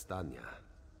did Astanya.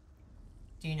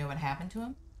 Do you know what happened to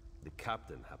him? The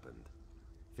captain happened.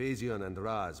 Phazion and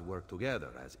Raz worked together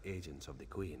as agents of the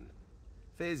Queen.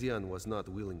 Phazion was not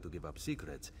willing to give up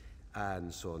secrets,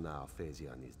 and so now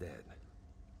Phazion is dead.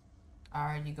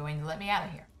 Are you going to let me out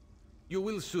of here? You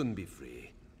will soon be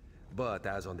free. But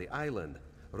as on the island,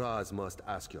 Raz must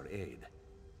ask your aid.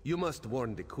 You must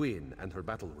warn the Queen and her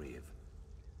battle reeve.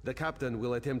 The captain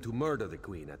will attempt to murder the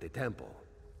Queen at the temple.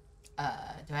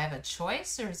 Do I have a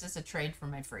choice, or is this a trade for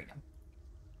my freedom?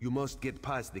 You must get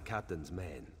past the captain's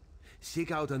men.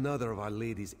 Seek out another of Our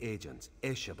Lady's agents,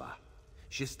 Esheba.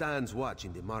 She stands watch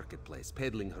in the marketplace,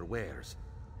 peddling her wares.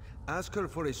 Ask her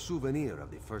for a souvenir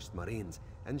of the First Marines,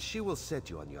 and she will set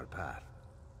you on your path.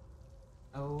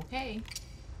 Okay.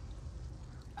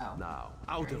 Oh. Now,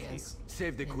 out there of he here. is.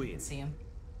 Save the Didn't Queen. see him.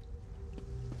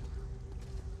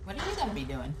 What are you gonna be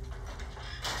doing?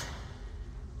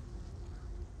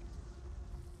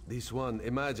 This one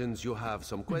imagines you have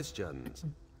some questions.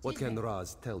 What can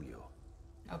Raz tell you?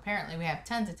 Apparently we have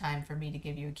tons of time for me to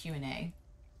give you a Q&A.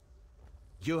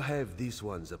 You have this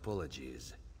one's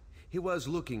apologies. He was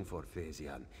looking for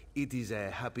Phazion. It is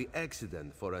a happy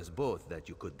accident for us both that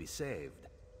you could be saved.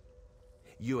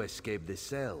 You escaped the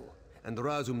cell, and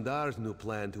Razumdar's new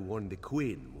plan to warn the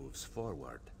Queen moves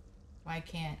forward. Why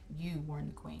can't you warn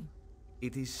the Queen?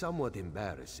 It is somewhat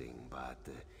embarrassing, but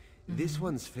this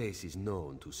one's face is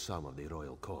known to some of the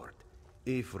royal court.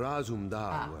 If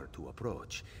Razumdar were to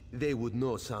approach, they would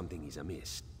know something is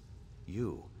amiss.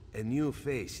 You, a new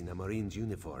face in a Marine's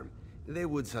uniform, they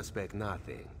would suspect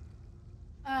nothing.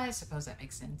 I suppose that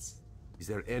makes sense. Is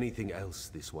there anything else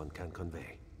this one can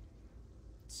convey?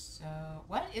 So,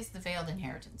 what is the Veiled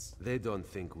Inheritance? They don't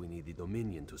think we need the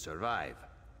Dominion to survive.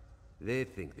 They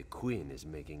think the Queen is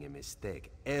making a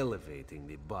mistake, elevating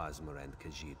the Bosmer and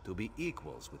Khajiit to be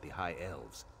equals with the High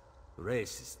Elves.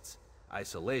 Racists,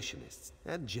 isolationists,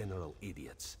 and general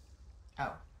idiots.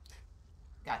 Oh.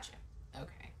 Gotcha.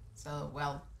 Okay. So,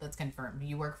 well, that's confirmed.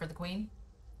 You work for the Queen?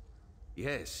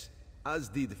 Yes, as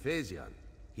did Phazion.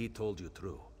 He told you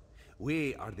true.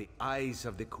 We are the eyes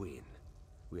of the Queen.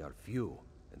 We are few,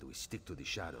 and we stick to the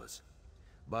shadows.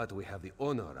 But we have the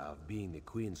honor of being the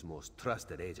Queen's most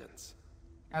trusted agents.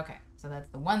 Okay, so that's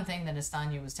the one thing that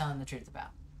Astanya was telling the truth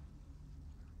about.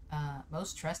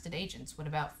 Most trusted agents. What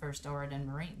about First Oredan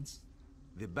Marines?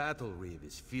 The Battle Reeve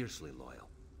is fiercely loyal.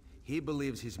 He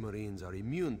believes his Marines are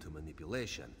immune to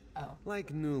manipulation,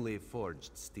 like newly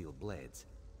forged steel blades.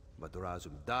 but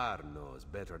Razumdar knows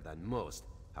better than most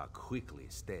how quickly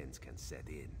stains can set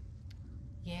in.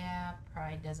 Yeah,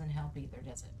 pride doesn't help either,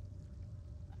 does it?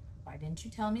 Why didn't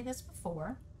you tell me this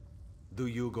before? Do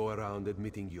you go around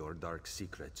admitting your dark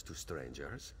secrets to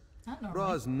strangers? Not normally.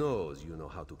 Raz knows you know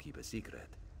how to keep a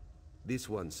secret. This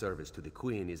one's service to the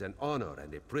Queen is an honor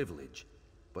and a privilege,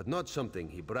 but not something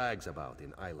he brags about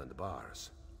in island bars.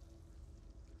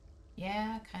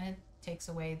 Yeah, kind of takes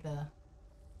away the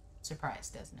surprise,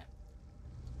 doesn't it?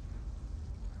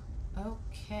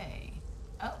 Okay.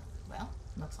 Oh, well,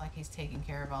 looks like he's taking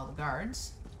care of all the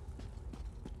guards.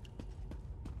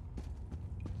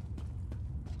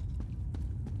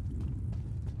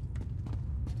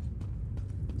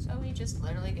 So we just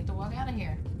literally get to walk out of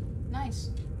here. Nice.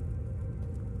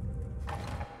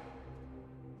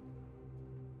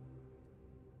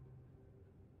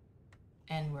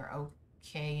 And we're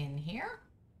okay in here?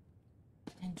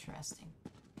 Interesting.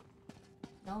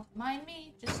 Don't mind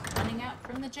me, just running out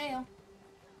from the jail.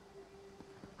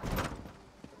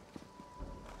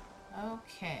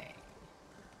 Okay.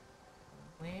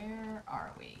 Where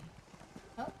are we?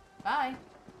 Oh, bye.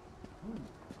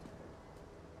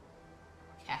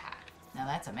 Haha. Now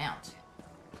that's a mount.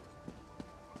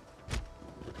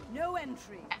 No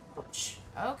entry. Ouch.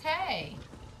 Okay.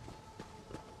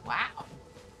 Wow.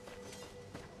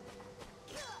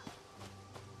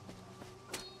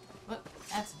 Look,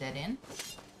 that's a dead end.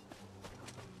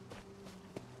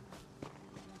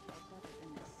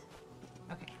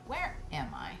 Okay, where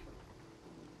am I?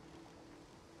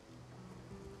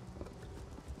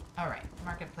 Alright,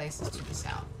 marketplace is to the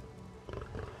south.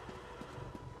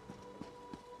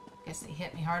 Guess they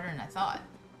hit me harder than I thought.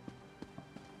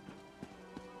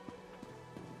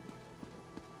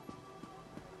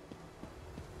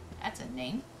 That's a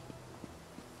name.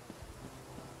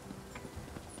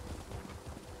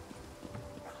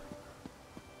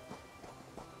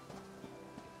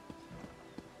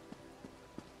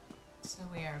 So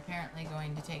we are apparently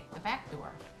going to take the back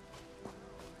door.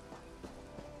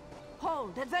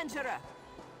 Hold, adventurer!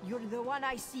 You're the one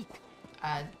I seek.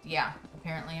 Yeah.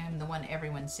 Apparently I'm the one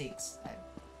everyone seeks.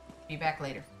 Be back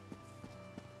later.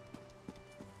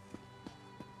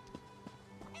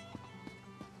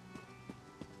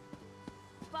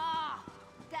 Bah!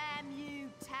 Damn you,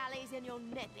 tallies and your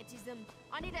nepotism.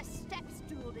 I need a step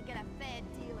stool to get a fair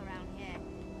deal around here.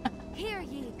 Hear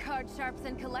ye, card sharps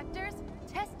and collectors.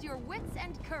 Test your wits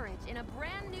and courage in a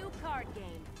brand new card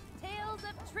game, Tales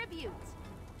of Tribute.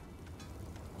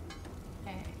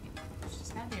 Okay. She's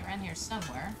gotta be around here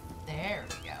somewhere. There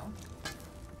we go.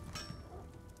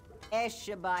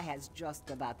 Esheba has just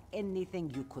about anything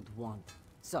you could want.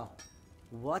 So,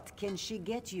 what can she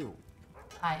get you?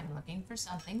 I am looking for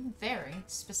something very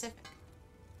specific.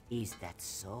 Is that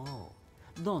so?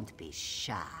 Don't be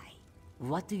shy.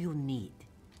 What do you need?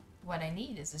 What I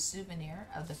need is a souvenir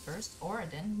of the first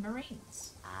Oridon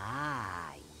Marines.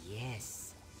 Ah,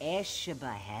 yes.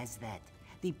 Esheba has that.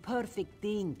 The perfect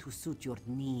thing to suit your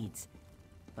needs.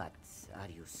 But are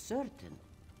you certain?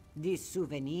 This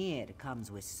souvenir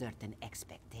comes with certain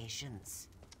expectations.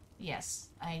 Yes,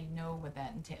 I know what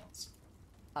that entails.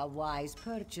 A wise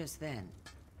purchase, then.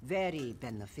 Very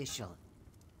beneficial.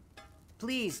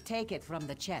 Please take it from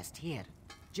the chest here,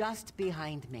 just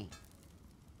behind me.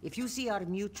 If you see our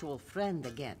mutual friend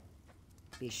again,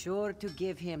 be sure to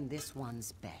give him this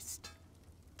one's best.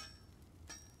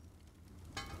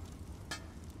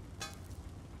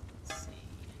 Let's see.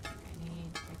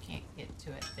 I can't get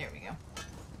to it. There we go.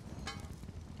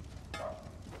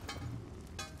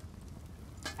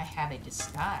 I have a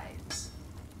disguise.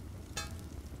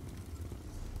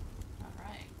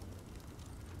 Alright.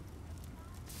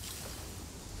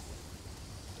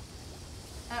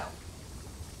 Oh.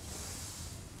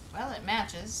 Well, it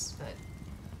matches, but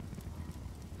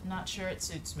I'm not sure it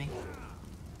suits me.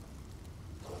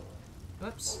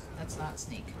 Whoops, that's not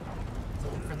sneak.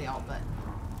 Looking for the alt button.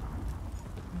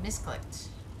 Misclicked.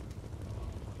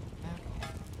 Okay.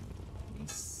 Let me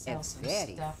sell It's some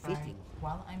very stuff fitting.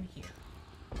 while I'm here.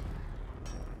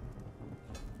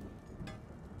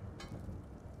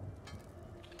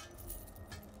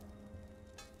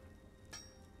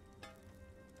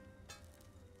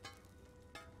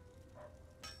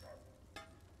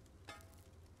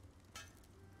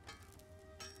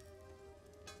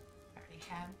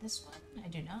 Have this one? I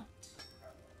do not.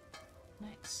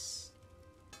 Nice.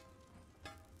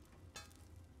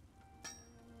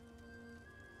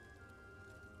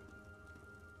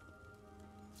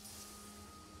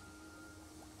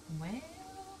 Well,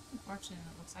 unfortunately,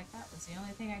 it looks like that was the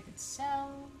only thing I could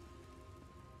sell.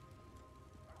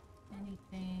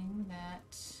 Anything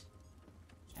that...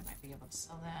 I might be able to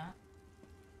sell that.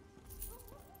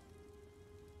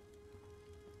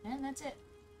 And that's it.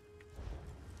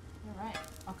 Alright,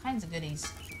 all kinds of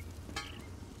goodies.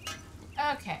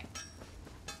 Okay.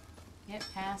 Get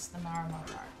past the Maramar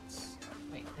guards.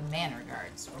 Wait, the Manor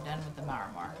guards. We're done with the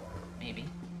Maramar. Maybe.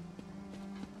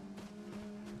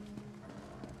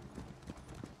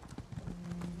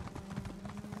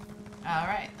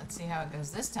 Alright, let's see how it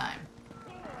goes this time.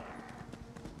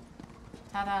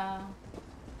 Ta-da!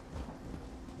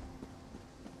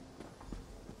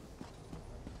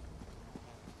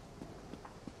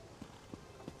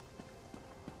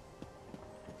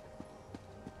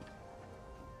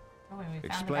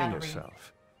 Explain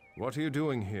yourself. What are you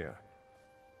doing here?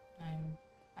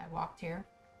 I walked here.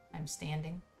 I'm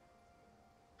standing.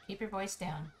 Keep your voice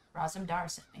down. Razum Dar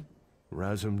sent me.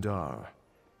 Razum Dar.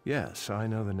 Yes, I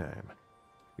know the name.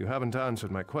 You haven't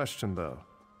answered my question, though.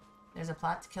 There's a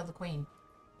plot to kill the Queen.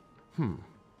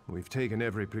 We've taken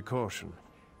every precaution.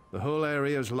 The whole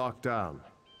area is locked down.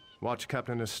 Watch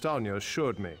Captain Estonia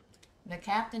assured me. The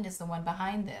captain is the one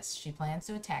behind this. She plans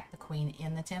to attack the Queen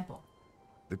in the temple.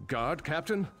 The guard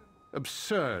captain?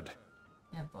 Absurd.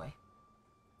 Oh boy.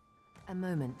 A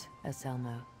moment,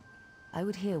 Anselmo. I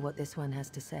would hear what this one has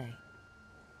to say.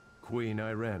 Queen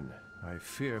Irene, I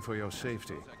fear for your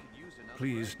safety.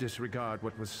 Please disregard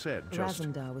what was said just...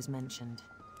 Razum Dar was mentioned.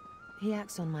 He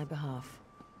acts on my behalf.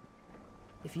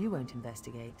 If you won't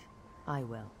investigate, I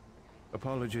will.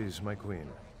 Apologies, my queen.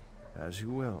 As you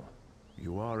will.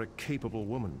 You are a capable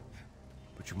woman,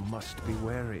 but you must be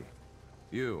wary.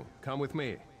 You, come with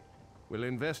me. We'll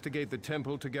investigate the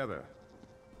temple together.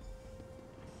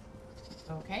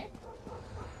 Okay.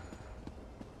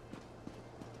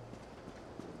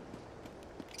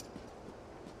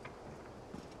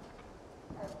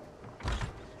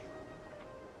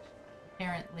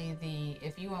 Apparently the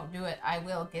 "if you won't do it, I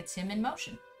will" gets him in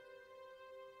motion.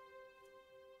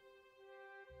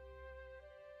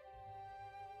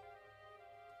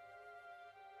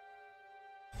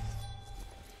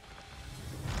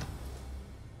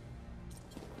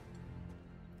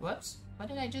 Whoops, what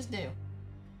did I just do?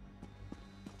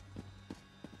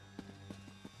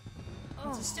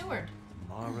 It's a steward.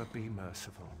 Mara, be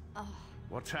merciful.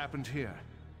 What's happened here?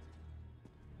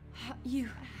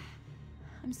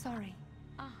 I'm sorry.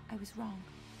 I was wrong.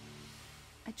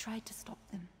 I tried to stop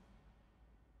them.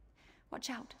 Watch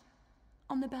out.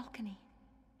 On the balcony.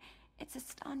 It's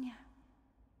Estania.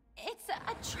 It's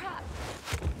a trap.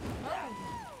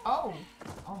 Oh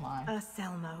my.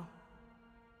 Anselmo.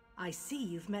 I see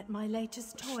you've met my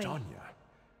latest toy. Estonia.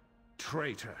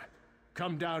 Traitor.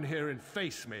 Come down here and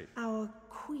face me. Our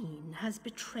queen has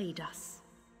betrayed us.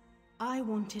 I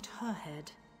wanted her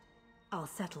head. I'll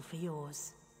settle for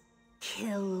yours.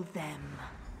 Kill them.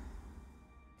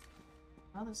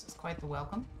 Well, this is quite the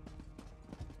welcome.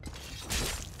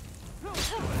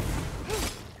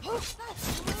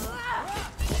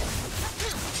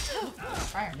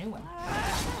 Try a new one.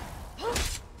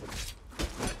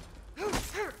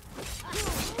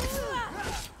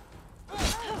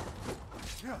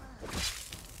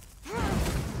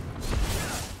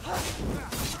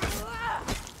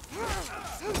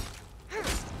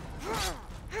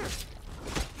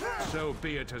 So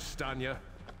be it, Estania.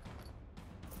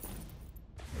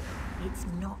 It's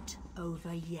not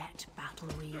over yet, Battle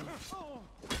Reeve.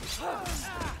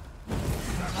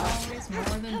 Always more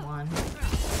than one.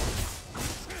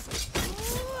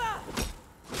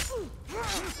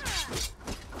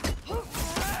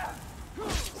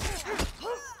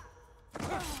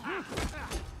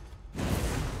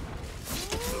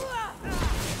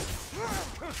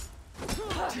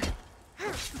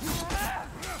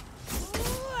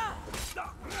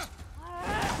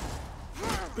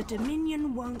 The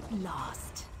Dominion won't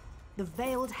last. The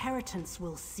Veiled Heritance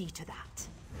will see to that.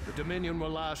 The Dominion will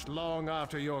last long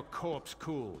after your corpse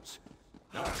cools.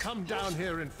 Now come down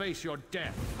here and face your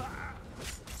death.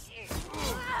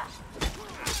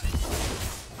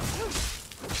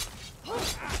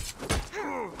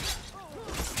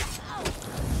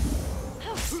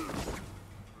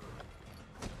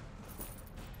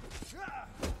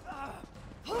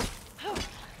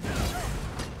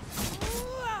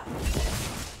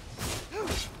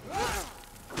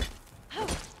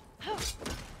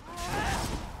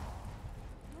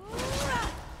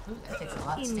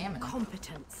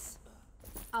 Incompetence.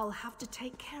 I'll have to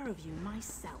take care of you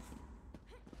myself.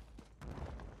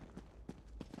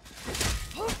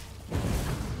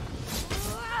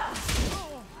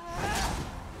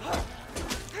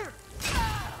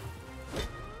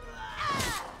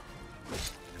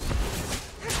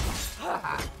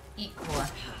 Eat core.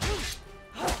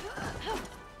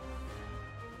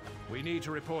 We need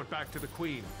to report back to the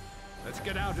Queen. Let's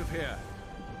get out of here.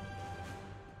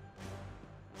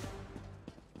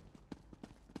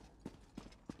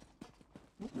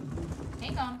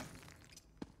 Hang on.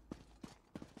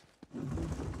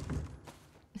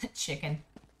 Chicken.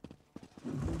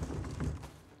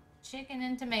 Chicken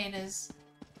and tomatoes.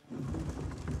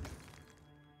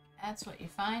 That's what you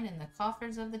find in the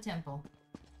coffers of the temple.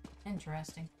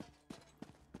 Interesting.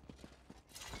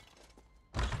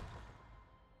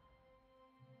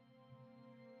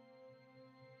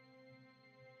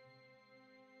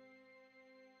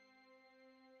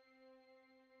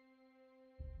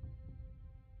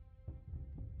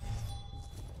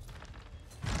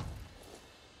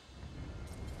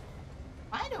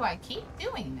 Why do I keep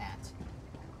doing that?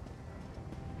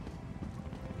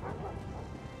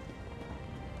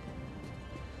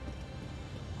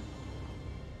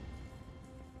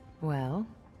 Well,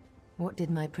 what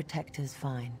did my protectors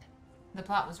find? The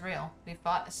plot was real. We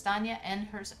fought Estania and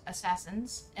her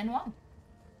assassins and won.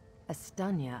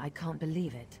 Estania, I can't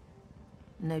believe it.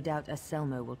 No doubt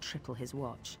Anselmo will triple his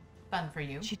watch. Fun for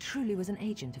you. She truly was an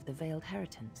agent of the Veiled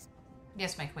Heritance.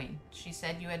 Yes, my queen. She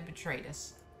said you had betrayed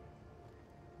us.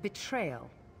 Betrayal.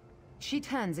 She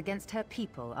turns against her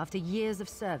people after years of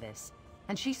service,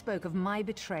 and she spoke of my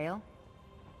betrayal?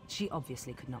 She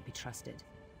obviously could not be trusted.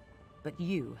 But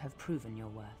you have proven your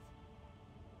worth.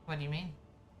 What do you mean?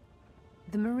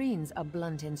 The Marines are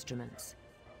blunt instruments.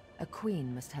 A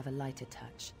queen must have a lighter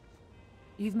touch.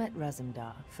 You've met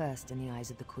Razumdar, first in the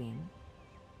eyes of the Queen.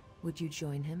 Would you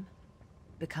join him?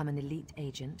 Become an elite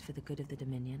agent for the good of the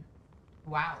Dominion?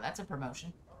 Wow, that's a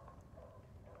promotion.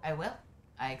 I will.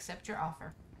 I accept your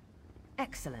offer.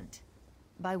 Excellent.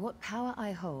 By what power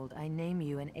I hold, I name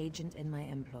you an agent in my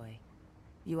employ.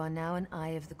 You are now an Eye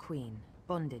of the Queen,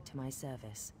 bonded to my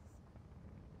service.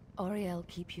 Auriel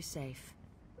keep you safe,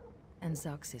 and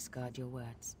Xaxis guard your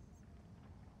words.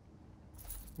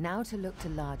 Now to look to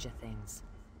larger things.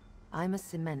 I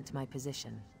must cement my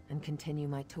position and continue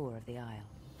my tour of the Isle.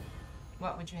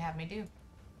 What would you have me do?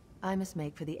 I must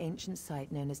make for the ancient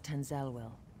site known as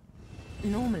Tanzelwil.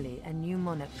 Normally, a new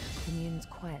monarch communes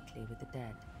quietly with the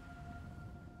dead.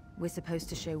 We're supposed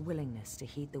to show willingness to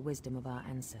heed the wisdom of our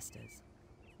ancestors.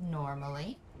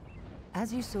 Normally?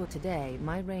 As you saw today,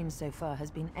 my reign so far has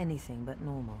been anything but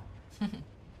normal.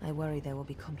 I worry there will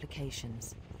be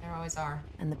complications. There always are.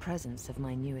 And the presence of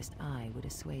my newest eye would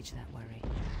assuage that worry.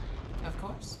 Of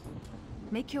course.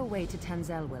 Make your way to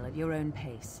Tanzelwil at your own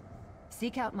pace.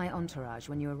 Seek out my entourage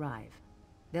when you arrive.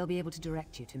 They'll be able to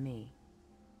direct you to me.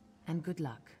 And good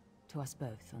luck to us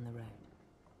both on the road.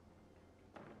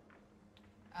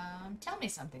 Tell me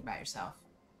something about yourself.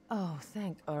 Oh,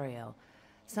 thank Auriel.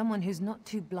 Someone who's not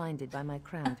too blinded by my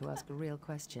crown to ask a real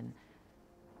question.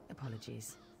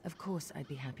 Apologies. Of course, I'd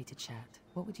be happy to chat.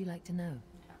 What would you like to know?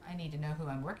 I need to know who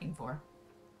I'm working for.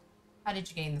 How did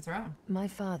you gain the throne? My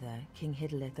father, King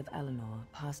Hidalith of Alinor,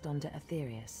 passed on to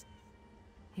Aetherius.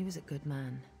 He was a good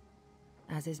man,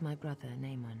 as is my brother,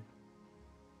 Naemon.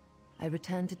 I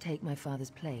returned to take my father's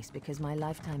place because my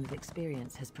lifetime of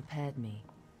experience has prepared me,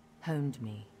 honed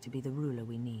me to be the ruler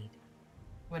we need.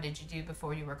 What did you do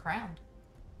before you were crowned?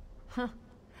 Huh.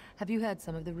 Have you heard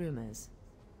some of the rumors?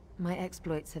 My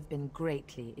exploits have been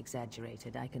greatly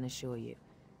exaggerated, I can assure you.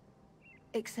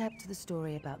 Except the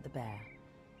story about the bear.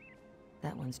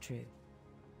 That one's true.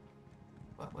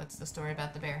 What's the story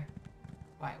about the bear?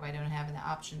 Why don't I have the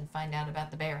option to find out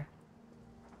about the bear?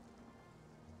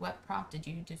 What prompted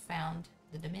you to found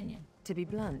the Dominion? To be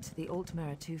blunt, the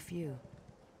Altmer are too few.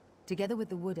 Together with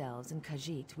the Wood Elves and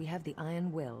Khajiit, we have the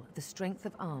iron will, the strength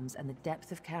of arms, and the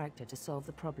depth of character to solve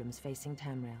the problems facing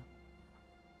Tamriel.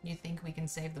 You think we can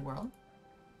save the world?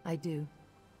 I do.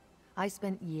 I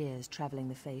spent years traveling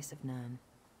the face of Nirn.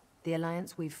 The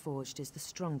alliance we've forged is the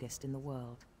strongest in the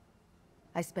world.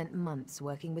 I spent months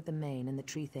working with the Main and the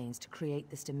Tree Thanes to create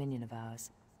this dominion of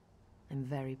ours. I'm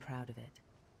very proud of it.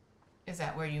 Is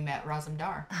that where you met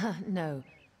Razumdar? No.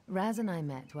 Raz and I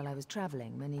met while I was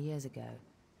traveling many years ago.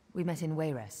 We met in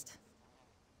Wayrest.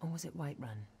 Or was it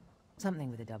Whiterun? Something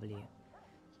with a W.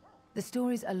 The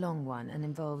story's a long one and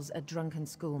involves a drunken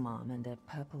schoolmarm and a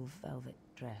purple velvet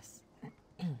dress.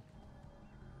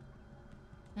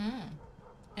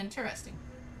 Interesting.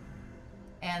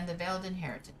 And the Veiled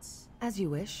Inheritance. As you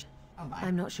wish. Oh my.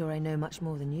 I'm not sure I know much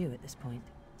more than you at this point.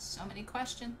 So many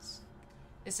questions.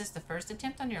 Is this the first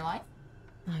attempt on your life?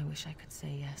 I wish I could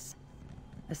say yes.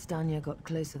 Estania got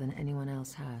closer than anyone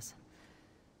else has.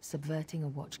 Subverting a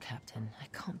watch captain. I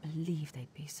can't believe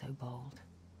they'd be so bold.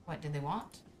 What do they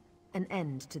want? An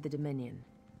end to the Dominion.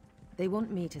 They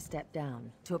want me to step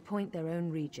down, to appoint their own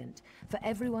regent, for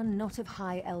everyone not of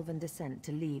high elven descent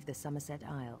to leave the Somerset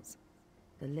Isles.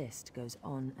 The list goes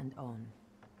on and on.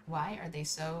 Why are they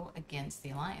so against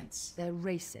the Alliance? They're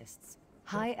racists.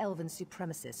 High elven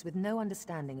supremacists with no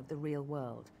understanding of the real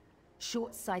world.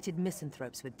 Short-sighted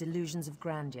misanthropes with delusions of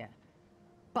grandeur.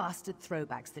 Bastard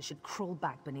throwbacks that should crawl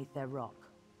back beneath their rock.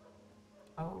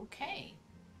 Okay.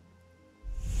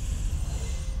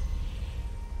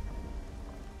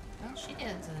 Well, she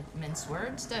doesn't mince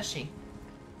words, does she?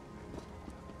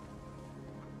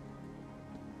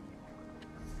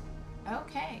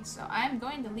 Okay, so I'm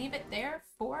going to leave it there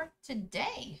for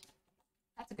today.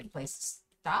 That's a good place to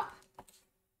stop.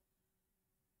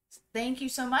 Thank you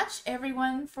so much,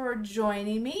 everyone, for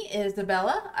joining me.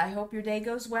 Isabella, I hope your day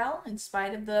goes well, in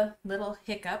spite of the little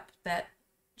hiccup that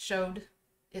showed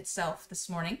itself this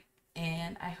morning.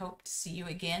 And I hope to see you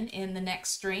again in the next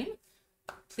stream.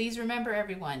 Please remember,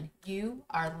 everyone, you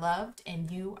are loved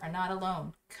and you are not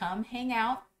alone. Come hang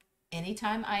out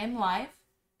anytime I am live.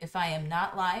 If I am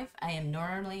not live, I am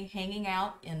normally hanging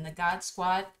out in the God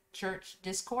Squad Church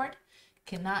Discord.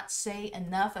 Cannot say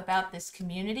enough about this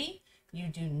community. You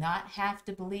do not have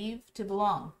to believe to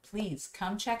belong. Please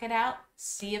come check it out.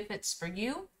 See if it's for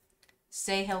you.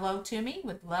 Say hello to me.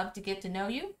 Would love to get to know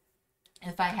you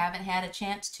if I haven't had a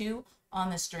chance to on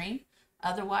the stream.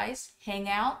 Otherwise, hang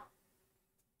out.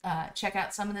 Check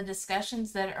out some of the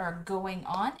discussions that are going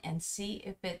on and see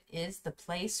if it is the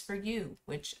place for you,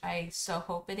 which I so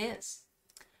hope it is.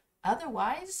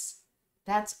 Otherwise,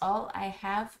 that's all I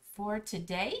have for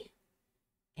today.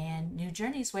 And new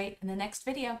journeys wait in the next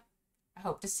video. I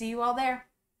hope to see you all there.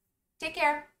 Take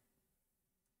care.